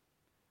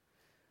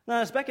 Now,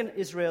 as back in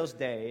Israel's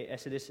day,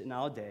 as it is in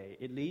our day,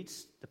 it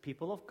leads the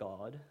people of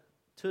God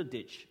to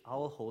ditch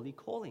our holy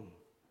calling.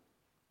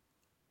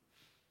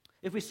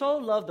 If we so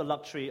love the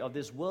luxury of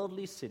this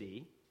worldly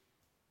city,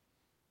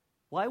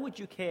 why would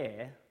you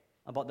care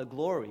about the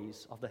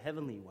glories of the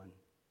heavenly one,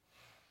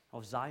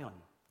 of Zion?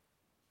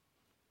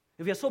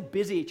 If you're so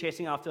busy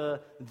chasing after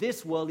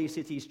this worldly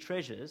city's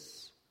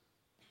treasures,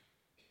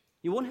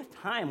 you won't have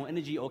time or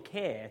energy or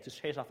care to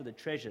chase after the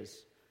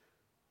treasures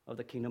of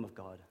the kingdom of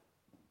God.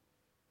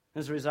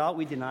 As a result,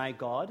 we deny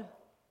God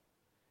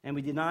and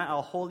we deny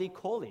our holy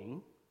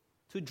calling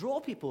to draw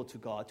people to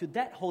God, to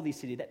that holy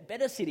city, that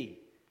better city.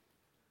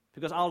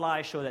 Because our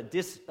lives show that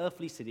this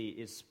earthly city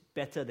is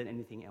better than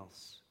anything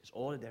else. It's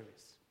all that there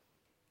is.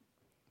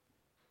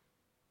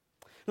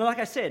 Now, like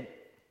I said,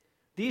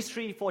 these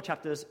 3-4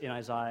 chapters in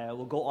Isaiah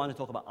will go on to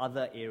talk about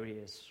other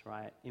areas,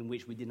 right, in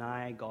which we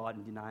deny God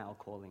and deny our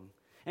calling.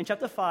 And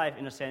chapter 5,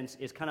 in a sense,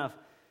 is kind of,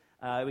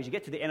 when you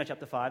get to the end of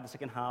chapter 5, the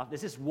second half,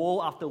 there's this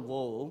woe after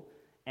woe,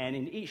 and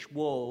in each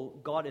woe,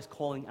 God is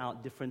calling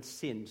out different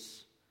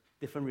sins,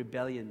 different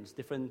rebellions,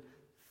 different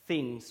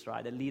things,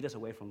 right, that lead us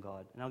away from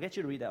God. And I'll get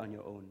you to read that on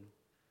your own.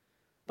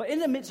 But in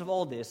the midst of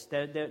all this,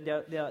 there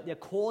are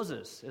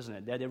causes, isn't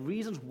it? There are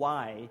reasons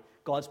why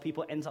God's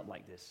people ends up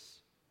like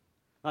this.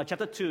 Now,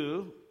 chapter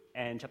 2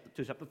 and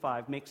chapter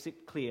 5 makes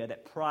it clear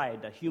that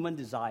pride, the human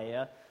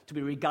desire to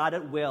be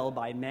regarded well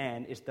by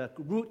man, is the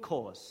root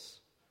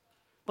cause.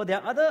 But there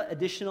are other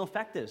additional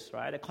factors,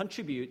 right, that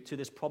contribute to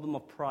this problem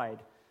of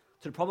pride,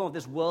 to the problem of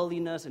this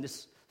worldliness and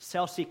this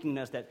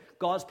self-seekingness that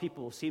God's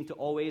people seem to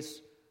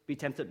always be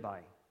tempted by.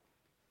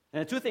 And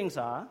the two things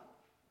are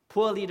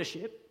poor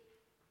leadership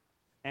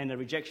and the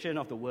rejection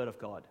of the Word of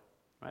God.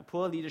 Right?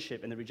 Poor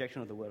leadership and the rejection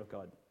of the Word of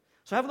God.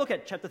 So have a look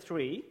at chapter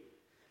 3.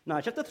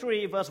 Now, chapter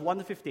 3, verse 1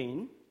 to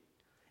 15,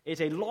 is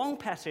a long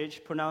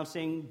passage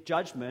pronouncing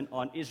judgment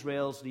on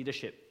Israel's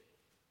leadership.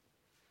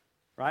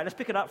 Right? Let's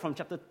pick it up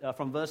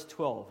from verse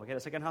 12. Okay, the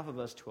second half of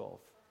verse 12.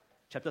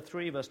 Chapter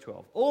 3, verse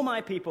 12. O my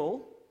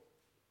people,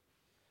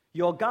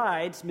 your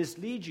guides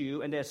mislead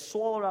you, and they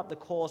swallow up the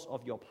course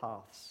of your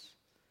paths.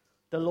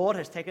 The Lord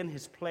has taken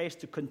his place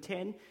to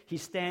contend. He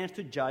stands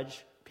to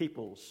judge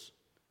peoples.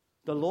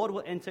 The Lord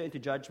will enter into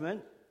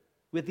judgment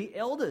with the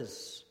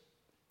elders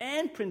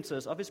and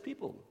princes of his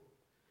people.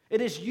 It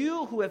is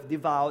you who have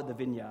devoured the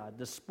vineyard.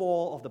 The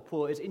spoil of the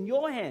poor is in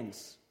your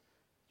hands,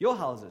 your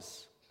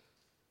houses.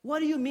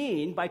 What do you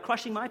mean by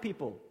crushing my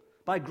people?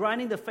 By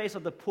grinding the face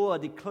of the poor,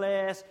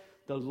 declares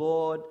the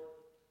Lord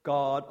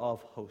God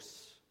of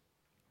hosts.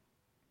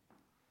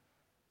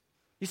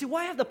 You see,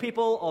 why have the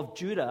people of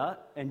Judah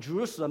and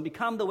Jerusalem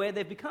become the way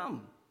they've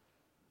become?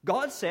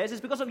 God says it's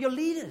because of your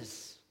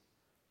leaders.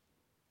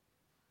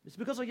 It's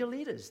because of your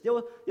leaders. They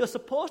were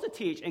supposed to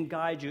teach and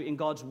guide you in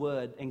God's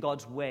word and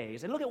God's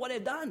ways. And look at what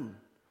they've done.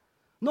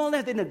 Not only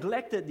have they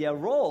neglected their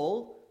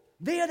role,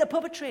 they are the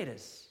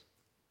perpetrators.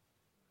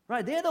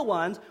 Right? They're the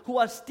ones who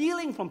are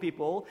stealing from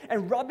people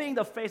and rubbing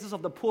the faces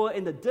of the poor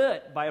in the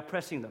dirt by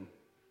oppressing them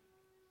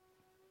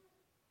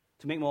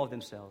to make more of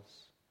themselves.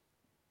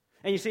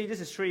 And you see, this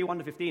is 3,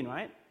 1-15,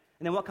 right?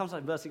 And then what comes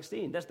at verse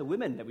 16? That's the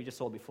women that we just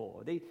saw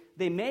before.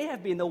 They may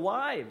have been the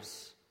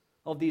wives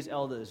of these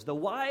elders, the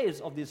wives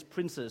of these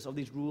princes, of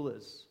these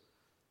rulers,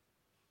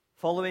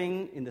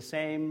 following in the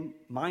same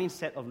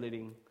mindset of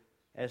living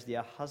as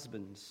their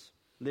husbands,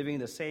 living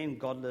the same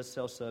godless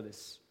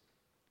self-service.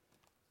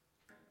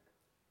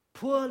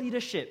 Poor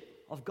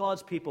leadership of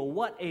God's people,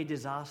 what a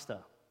disaster.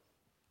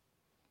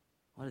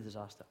 What a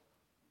disaster.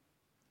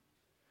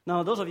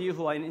 Now, those of you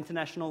who are in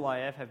International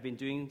YF have been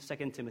doing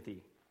 2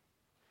 Timothy.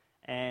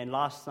 And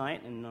last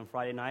night and on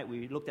Friday night,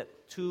 we looked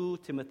at 2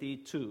 Timothy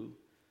 2,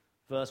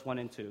 verse 1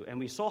 and 2. And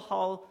we saw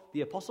how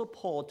the Apostle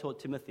Paul told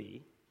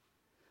Timothy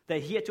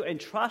that he had to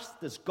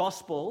entrust this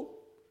gospel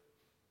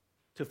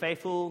to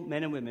faithful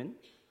men and women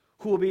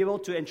who will be able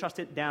to entrust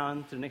it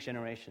down to the next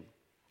generation.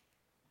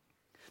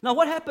 Now,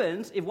 what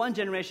happens if one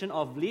generation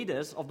of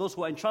leaders, of those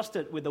who are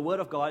entrusted with the Word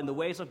of God and the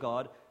ways of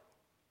God,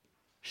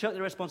 shirk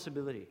their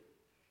responsibility?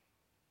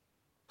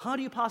 How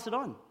do you pass it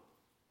on?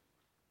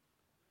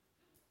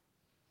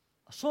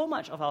 So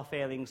much of our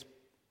failings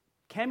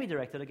can be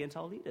directed against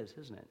our leaders,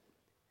 isn't it?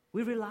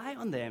 We rely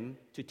on them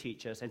to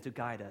teach us and to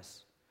guide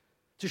us,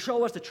 to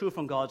show us the truth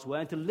from God's Word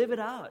and to live it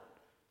out.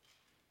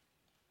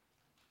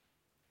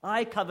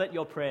 I covet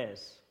your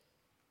prayers,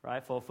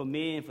 right, for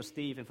me and for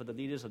Steve and for the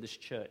leaders of this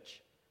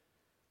church.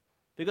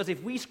 Because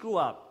if we screw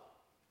up,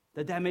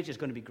 the damage is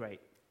going to be great.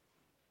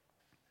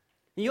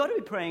 And you ought to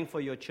be praying for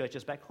your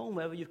churches back home,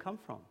 wherever you've come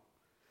from.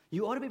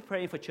 You ought to be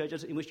praying for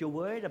churches in which you're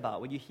worried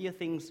about, when you hear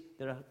things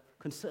that are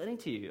concerning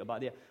to you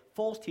about their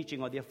false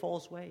teaching or their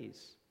false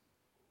ways.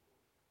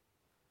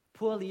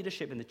 Poor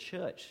leadership in the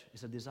church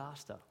is a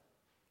disaster.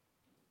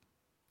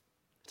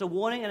 It's a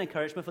warning and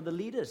encouragement for the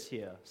leaders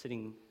here,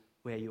 sitting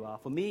where you are,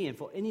 for me and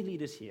for any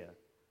leaders here.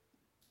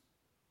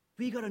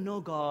 We got to know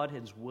God and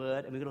His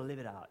Word, and we've got to live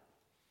it out,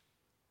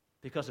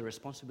 because the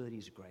responsibility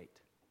is great.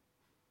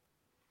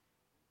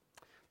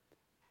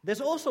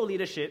 There's also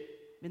leadership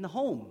in the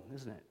home,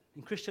 isn't it?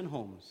 In Christian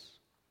homes.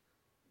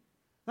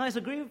 Now, it's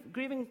a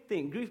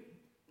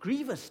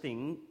grievous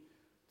thing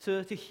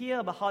to hear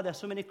about how there are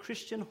so many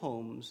Christian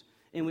homes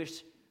in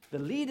which the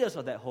leaders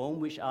of that home,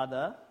 which are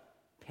the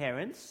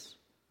parents,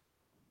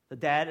 the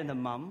dad and the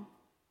mum,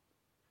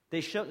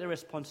 they shirk their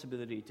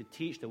responsibility to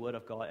teach the Word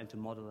of God and to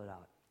model it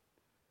out.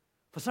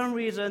 For some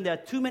reason, there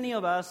are too many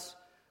of us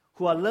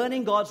who are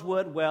learning God's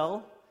Word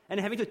well and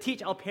having to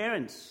teach our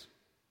parents.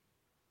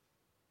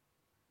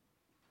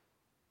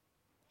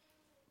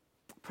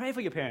 Pray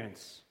for your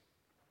parents.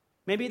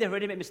 Maybe they've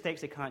already made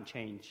mistakes they can't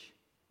change.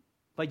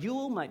 But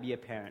you might be a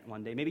parent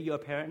one day. Maybe you're a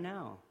parent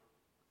now.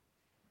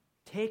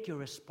 Take your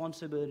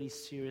responsibility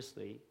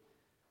seriously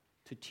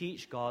to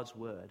teach God's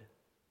Word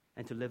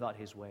and to live out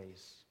His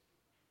ways.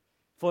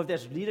 For if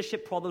there's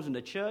leadership problems in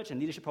the church and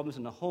leadership problems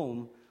in the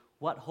home,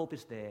 what hope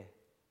is there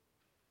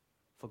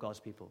for God's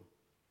people?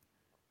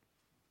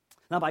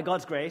 Now, by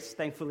God's grace,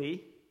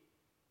 thankfully,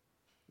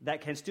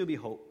 that can still be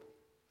hope.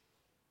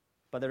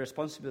 But the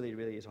responsibility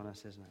really is on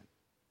us, isn't it?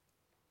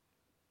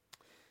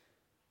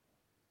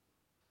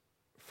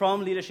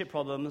 From leadership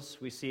problems,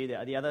 we see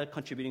that the other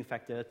contributing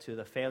factor to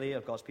the failure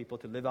of God's people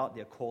to live out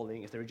their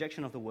calling is the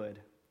rejection of the Word.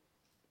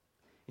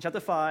 In chapter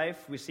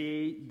 5, we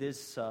see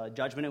this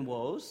judgment and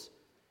woes,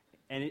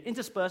 and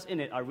interspersed in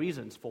it are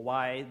reasons for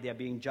why they are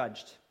being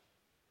judged,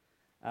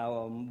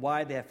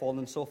 why they have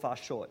fallen so far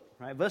short.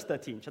 Right? Verse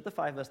 13, chapter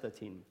 5, verse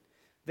 13.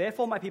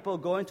 Therefore my people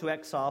go into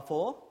exile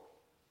for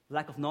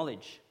lack of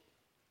knowledge.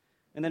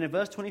 And then in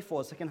verse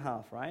 24, second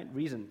half, right?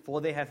 Reason,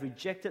 for they have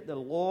rejected the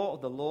law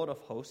of the Lord of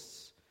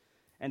hosts,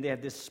 and they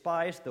have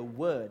despised the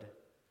word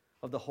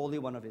of the Holy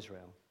One of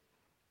Israel.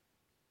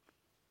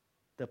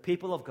 The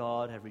people of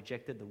God have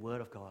rejected the word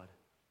of God.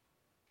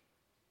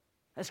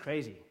 That's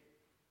crazy.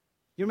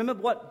 You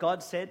remember what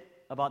God said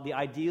about the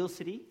ideal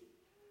city?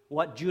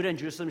 What Judah and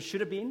Jerusalem should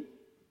have been?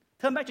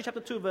 Turn back to chapter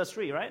 2, verse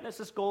 3, right? Let's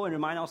just go and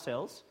remind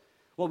ourselves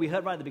what we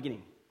heard right at the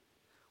beginning.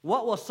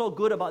 What was so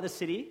good about this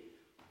city?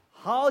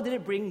 How did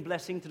it bring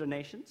blessing to the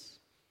nations?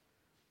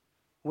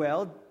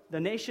 Well, the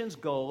nations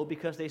go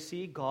because they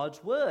see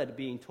God's word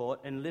being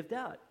taught and lived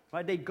out.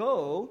 Right? They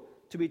go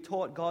to be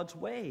taught God's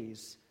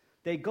ways.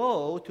 They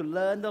go to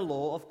learn the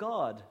law of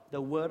God,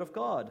 the word of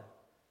God.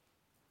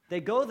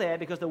 They go there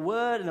because the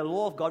word and the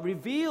law of God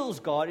reveals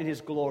God in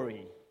His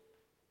glory.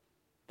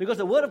 Because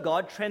the word of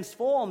God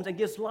transforms and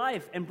gives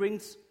life and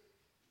brings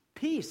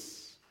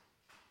peace.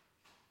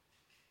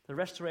 The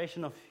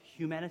restoration of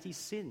humanity's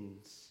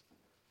sins.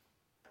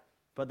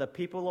 But the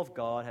people of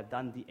God have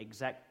done the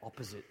exact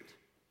opposite.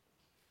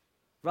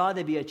 Rather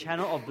than be a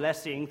channel of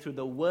blessing through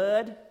the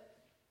word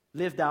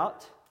lived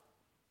out,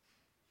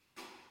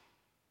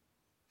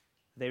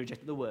 they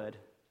rejected the word,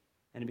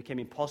 and it became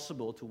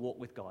impossible to walk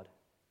with God.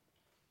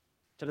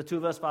 Chapter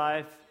 2, verse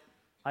 5,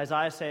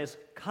 Isaiah says,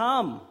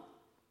 "Come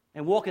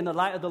and walk in the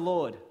light of the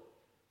Lord."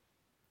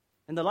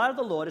 And the light of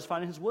the Lord is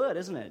found in his word,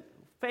 isn't it?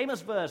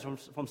 Famous verse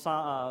from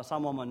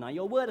Psalm 119.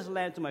 "Your word is a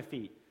lamp to my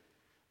feet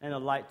and a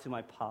light to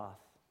my path."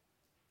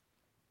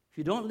 If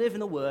you don't live in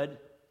the word,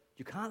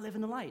 you can't live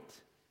in the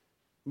light.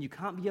 And you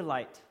can't be a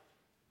light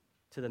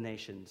to the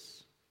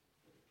nations.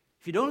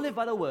 If you don't live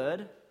by the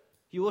word,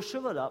 you will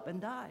shrivel up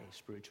and die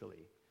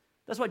spiritually.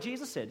 That's what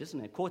Jesus said,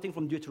 isn't it? Quoting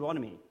from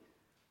Deuteronomy.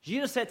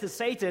 Jesus said to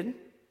Satan,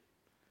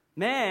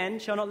 "Man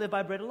shall not live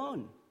by bread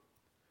alone,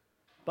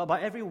 but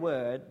by every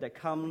word that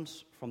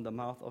comes from the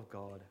mouth of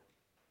God."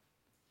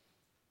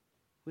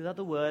 Without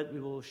the word,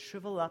 we will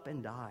shrivel up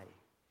and die.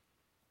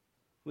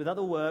 Without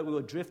the word, we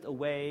will drift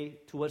away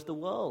towards the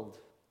world.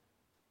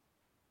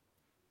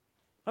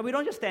 But we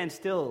don't just stand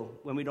still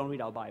when we don't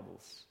read our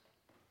Bibles.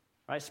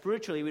 Right?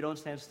 Spiritually, we don't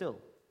stand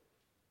still.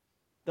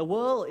 The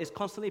world is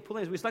constantly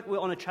pulling us. It's like we're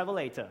on a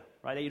travelator,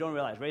 right, that you don't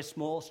realize. Very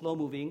small,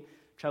 slow-moving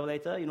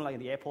travelator, like in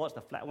the airports,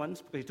 the flat ones,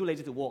 because you're too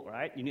lazy to walk,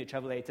 right? You need a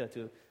travelator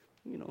to,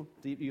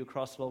 you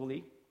cross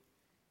slowly.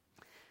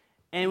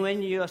 And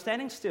when you're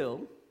standing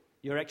still,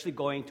 you're actually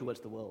going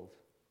towards the world.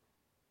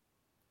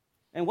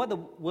 And what the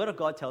Word of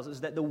God tells us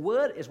is that the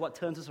Word is what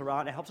turns us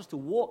around and helps us to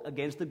walk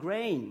against the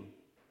grain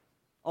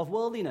of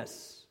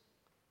worldliness.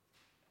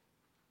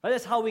 Right?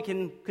 That's how we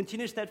can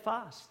continue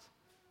steadfast.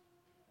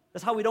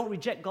 That's how we don't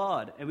reject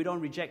God and we don't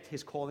reject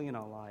His calling in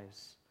our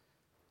lives.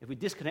 If we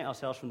disconnect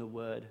ourselves from the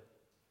Word,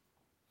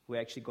 we're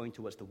actually going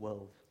towards the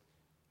world.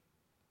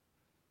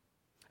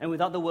 And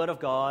without the Word of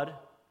God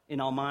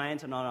in our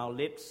minds and on our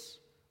lips,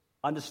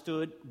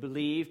 understood,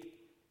 believed,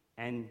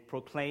 and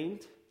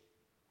proclaimed,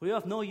 we are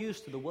of no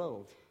use to the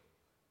world.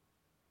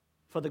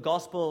 For the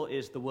gospel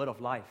is the word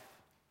of life.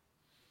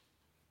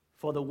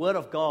 For the word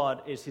of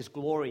God is His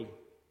glory.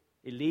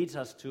 It leads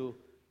us to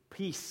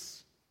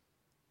peace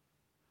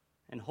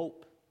and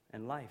hope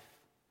and life.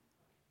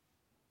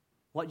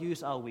 What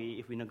use are we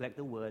if we neglect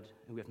the word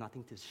and we have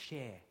nothing to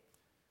share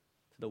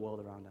to the world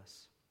around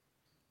us?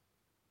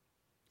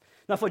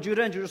 Now, for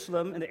Judah and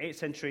Jerusalem in the 8th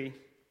century,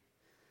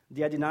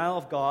 their denial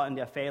of God and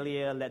their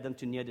failure led them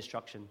to near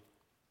destruction.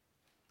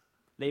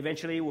 They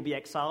eventually will be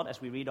exiled, as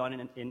we read on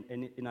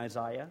in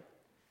Isaiah.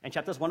 And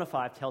chapters 1 to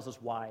 5 tells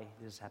us why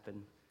this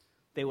happened.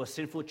 They were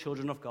sinful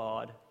children of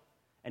God,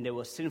 and they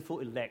were sinful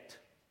elect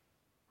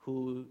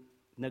who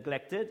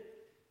neglected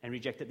and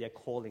rejected their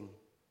calling.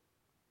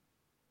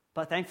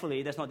 But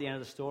thankfully, that's not the end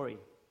of the story.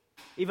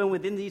 Even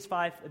within these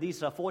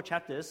 4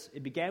 chapters,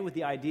 it began with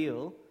the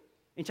ideal.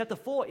 In chapter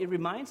 4, it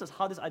reminds us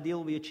how this ideal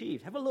will be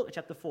achieved. Have a look at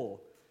chapter 4,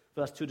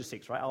 verse 2 to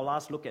 6, right? Our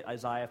last look at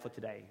Isaiah for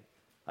today.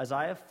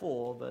 Isaiah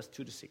 4, verse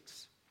 2 to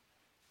 6.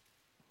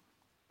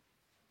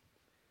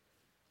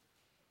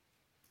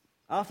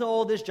 After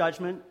all this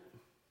judgment,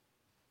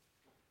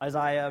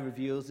 Isaiah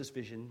reveals this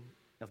vision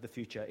of the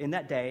future. In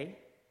that day,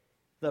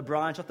 the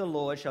branch of the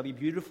Lord shall be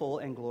beautiful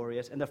and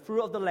glorious, and the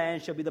fruit of the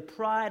land shall be the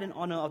pride and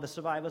honor of the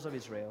survivors of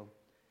Israel.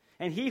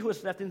 And he who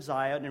is left in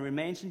Zion and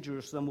remains in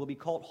Jerusalem will be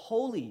called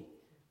holy,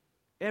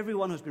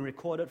 everyone who's been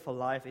recorded for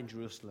life in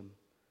Jerusalem.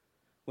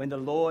 When the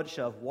Lord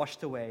shall have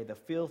washed away the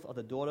filth of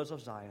the daughters of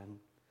Zion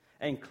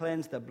and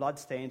cleansed the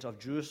bloodstains of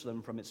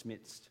Jerusalem from its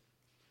midst,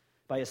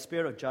 by a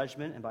spirit of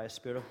judgment and by a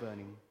spirit of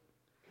burning.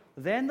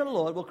 Then the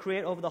Lord will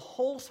create over the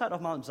whole side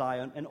of Mount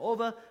Zion and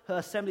over her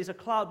assemblies a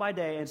cloud by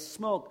day and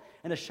smoke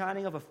and the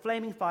shining of a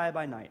flaming fire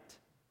by night.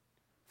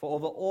 For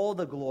over all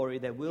the glory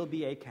there will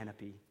be a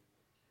canopy.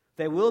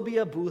 There will be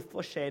a booth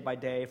for shade by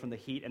day from the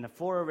heat and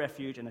for a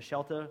refuge and a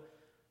shelter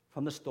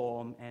from the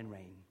storm and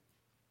rain.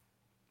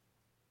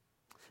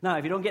 Now,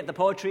 if you don't get the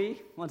poetry,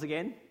 once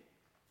again,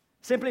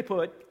 simply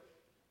put,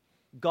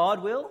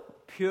 God will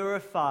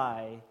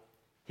purify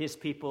His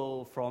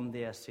people from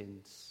their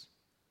sins.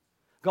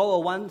 God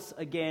will once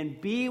again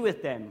be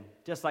with them,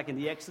 just like in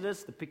the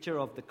Exodus, the picture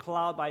of the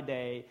cloud by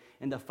day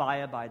and the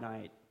fire by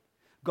night.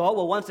 God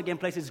will once again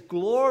place His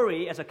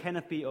glory as a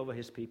canopy over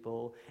His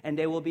people, and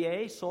there will be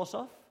a source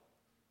of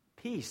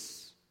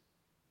peace.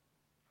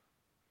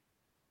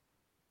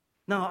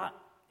 Now,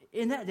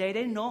 in that day,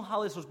 they didn't know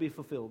how this was to be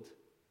fulfilled.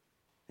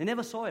 They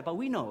never saw it, but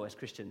we know as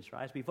Christians,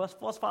 right? As we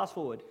fast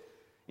forward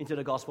into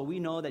the gospel, we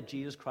know that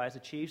Jesus Christ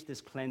achieves this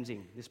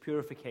cleansing, this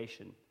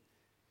purification.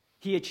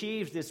 He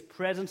achieves this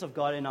presence of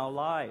God in our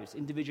lives,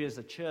 individually as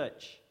a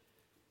church.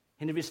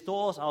 And He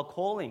restores our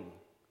calling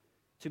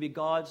to be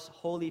God's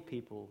holy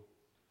people.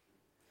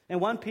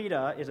 And 1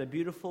 Peter is a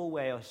beautiful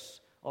way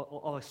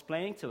of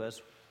explaining to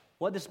us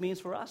what this means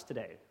for us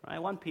today. Right?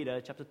 1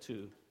 Peter chapter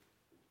 2.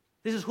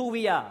 This is who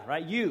we are,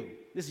 right? You.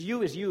 This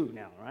you is you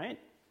now, right?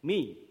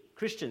 Me,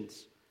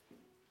 Christians.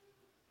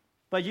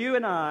 But you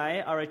and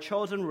I are a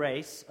chosen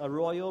race, a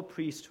royal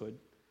priesthood,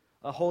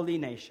 a holy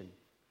nation,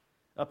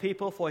 a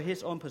people for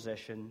His own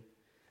possession,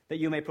 that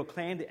you may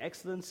proclaim the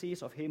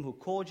excellencies of Him who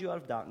called you out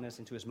of darkness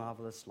into His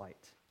marvelous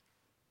light.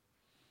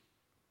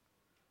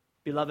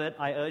 Beloved,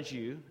 I urge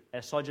you,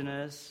 as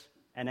sojourners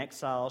and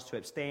exiles, to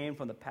abstain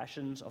from the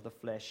passions of the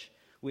flesh,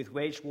 which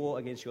wage war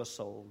against your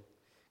soul.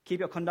 Keep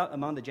your conduct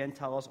among the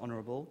Gentiles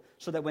honorable,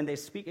 so that when they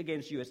speak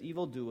against you as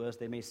evildoers,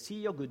 they may see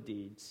your good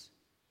deeds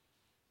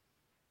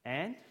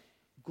and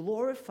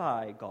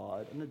glorify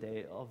God on the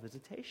day of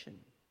visitation.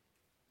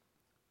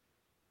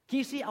 Can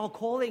you see our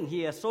calling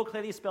here so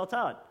clearly spelled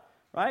out?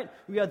 Right?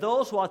 We are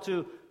those who are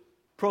to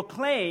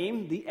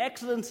proclaim the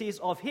excellencies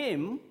of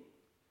Him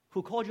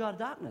who called you out of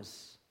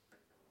darkness.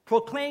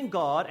 Proclaim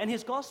God and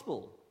His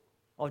gospel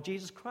of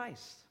Jesus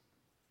Christ.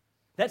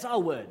 That's our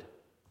word.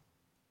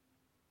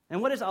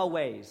 And what is our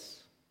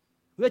ways?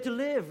 We are to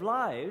live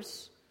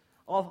lives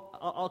of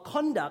our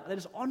conduct that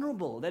is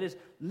honorable, that is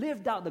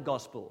lived out the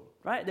gospel,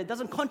 right? That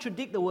doesn't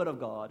contradict the word of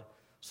God,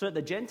 so that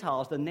the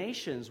Gentiles, the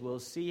nations, will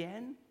see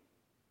and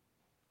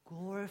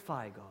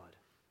glorify God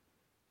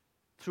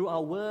through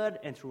our word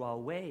and through our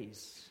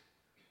ways,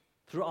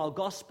 through our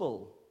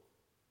gospel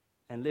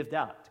and lived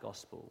out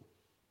gospel.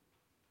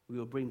 We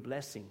will bring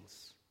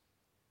blessings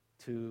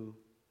to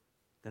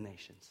the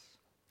nations.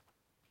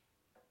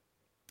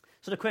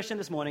 So the question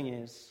this morning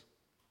is,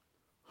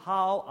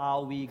 how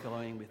are we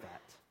going with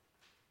that?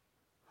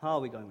 How are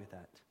we going with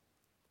that?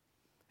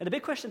 And the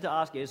big question to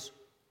ask is,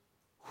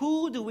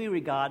 who do we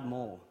regard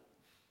more?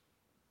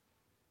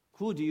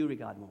 Who do you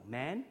regard more,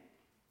 man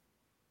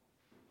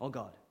or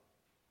God?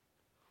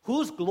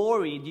 Whose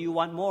glory do you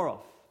want more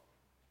of?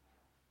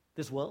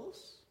 This world's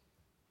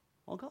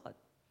or God?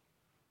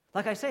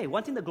 Like I say,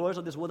 wanting the glories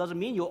of this world doesn't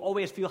mean you'll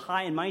always feel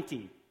high and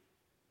mighty.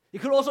 It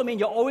could also mean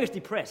you're always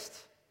depressed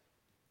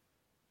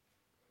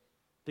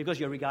because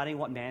you're regarding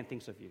what man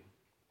thinks of you.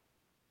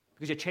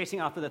 Because you're chasing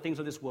after the things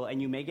of this world,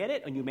 and you may get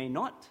it and you may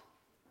not.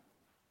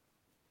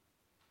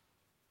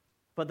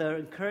 But the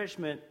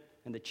encouragement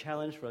and the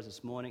challenge for us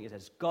this morning is,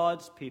 as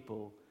God's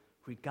people,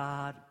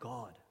 regard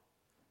God.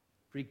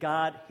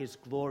 Regard His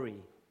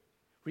glory.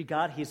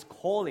 Regard His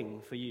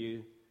calling for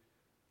you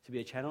to be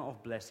a channel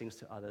of blessings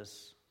to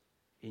others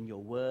in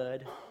your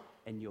word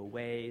and your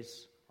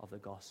ways of the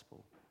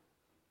gospel.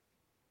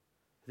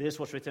 This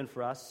was written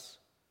for us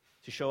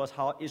to show us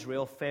how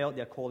Israel failed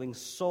their calling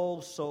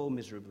so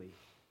miserably.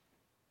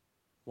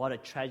 What a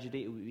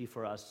tragedy it would be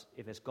for us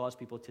if, as God's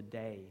people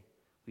today,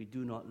 we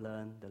do not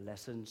learn the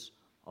lessons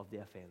of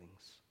their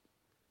failings.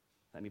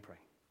 Let me pray.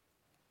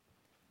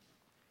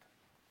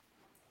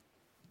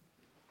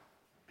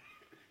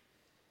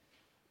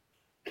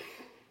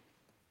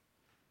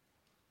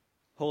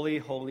 Holy,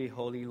 holy,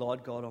 holy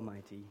Lord God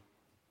Almighty,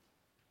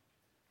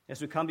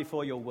 as we come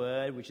before your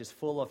word, which is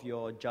full of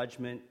your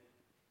judgment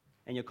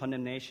and your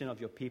condemnation of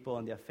your people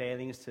and their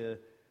failings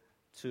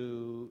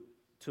to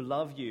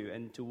love you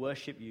and to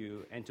worship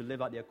you and to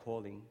live out their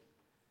calling,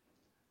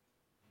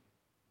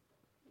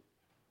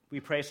 we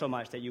pray so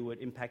much that you would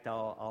impact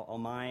our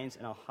minds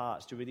and our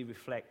hearts to really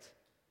reflect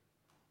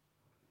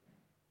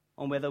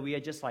on whether we are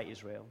just like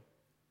Israel,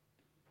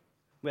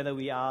 whether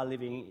we are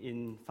living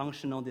in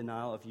functional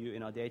denial of you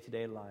in our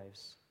day-to-day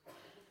lives,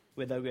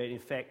 whether we are in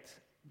fact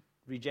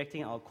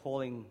rejecting our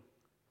calling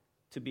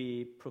to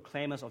be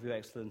proclaimers of your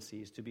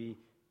excellencies, to be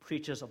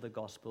preachers of the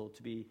gospel,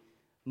 to be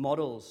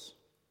models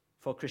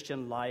for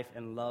Christian life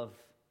and love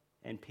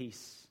and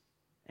peace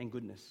and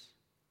goodness.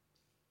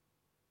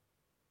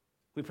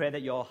 We pray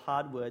that your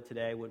hard word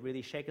today would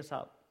really shake us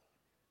up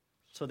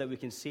so that we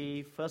can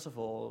see, first of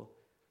all,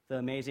 the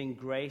amazing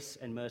grace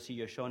and mercy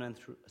you've shown us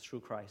through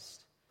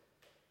Christ,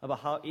 about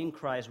how in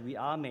Christ we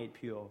are made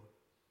pure,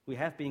 we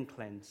have been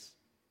cleansed,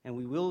 and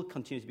we will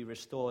continue to be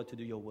restored to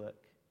do your work,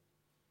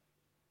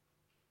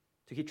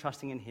 to keep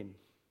trusting in Him,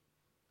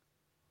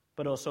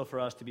 but also for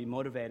us to be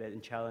motivated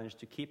and challenged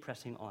to keep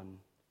pressing on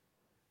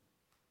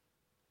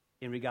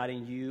in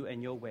regarding you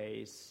and your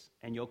ways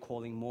and your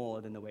calling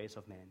more than the ways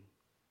of man.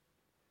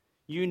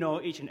 You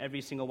know each and every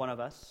single one of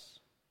us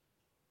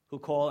who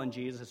call on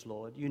Jesus as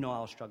Lord. You know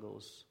our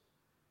struggles.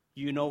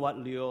 You know what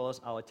lures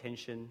our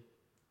attention,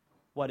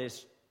 what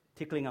is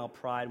tickling our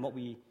pride, and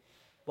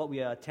what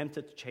we are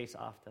tempted to chase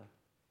after.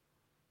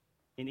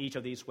 In each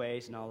of these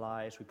ways in our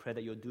lives, we pray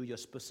that you'll do your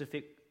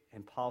specific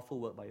and powerful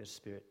work by your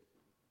Spirit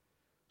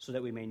so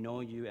that we may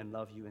know you and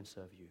love you and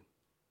serve you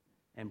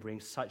and bring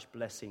such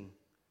blessing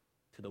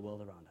to the world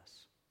around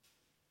us.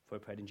 For we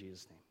pray in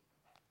Jesus' name.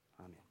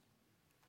 Amen.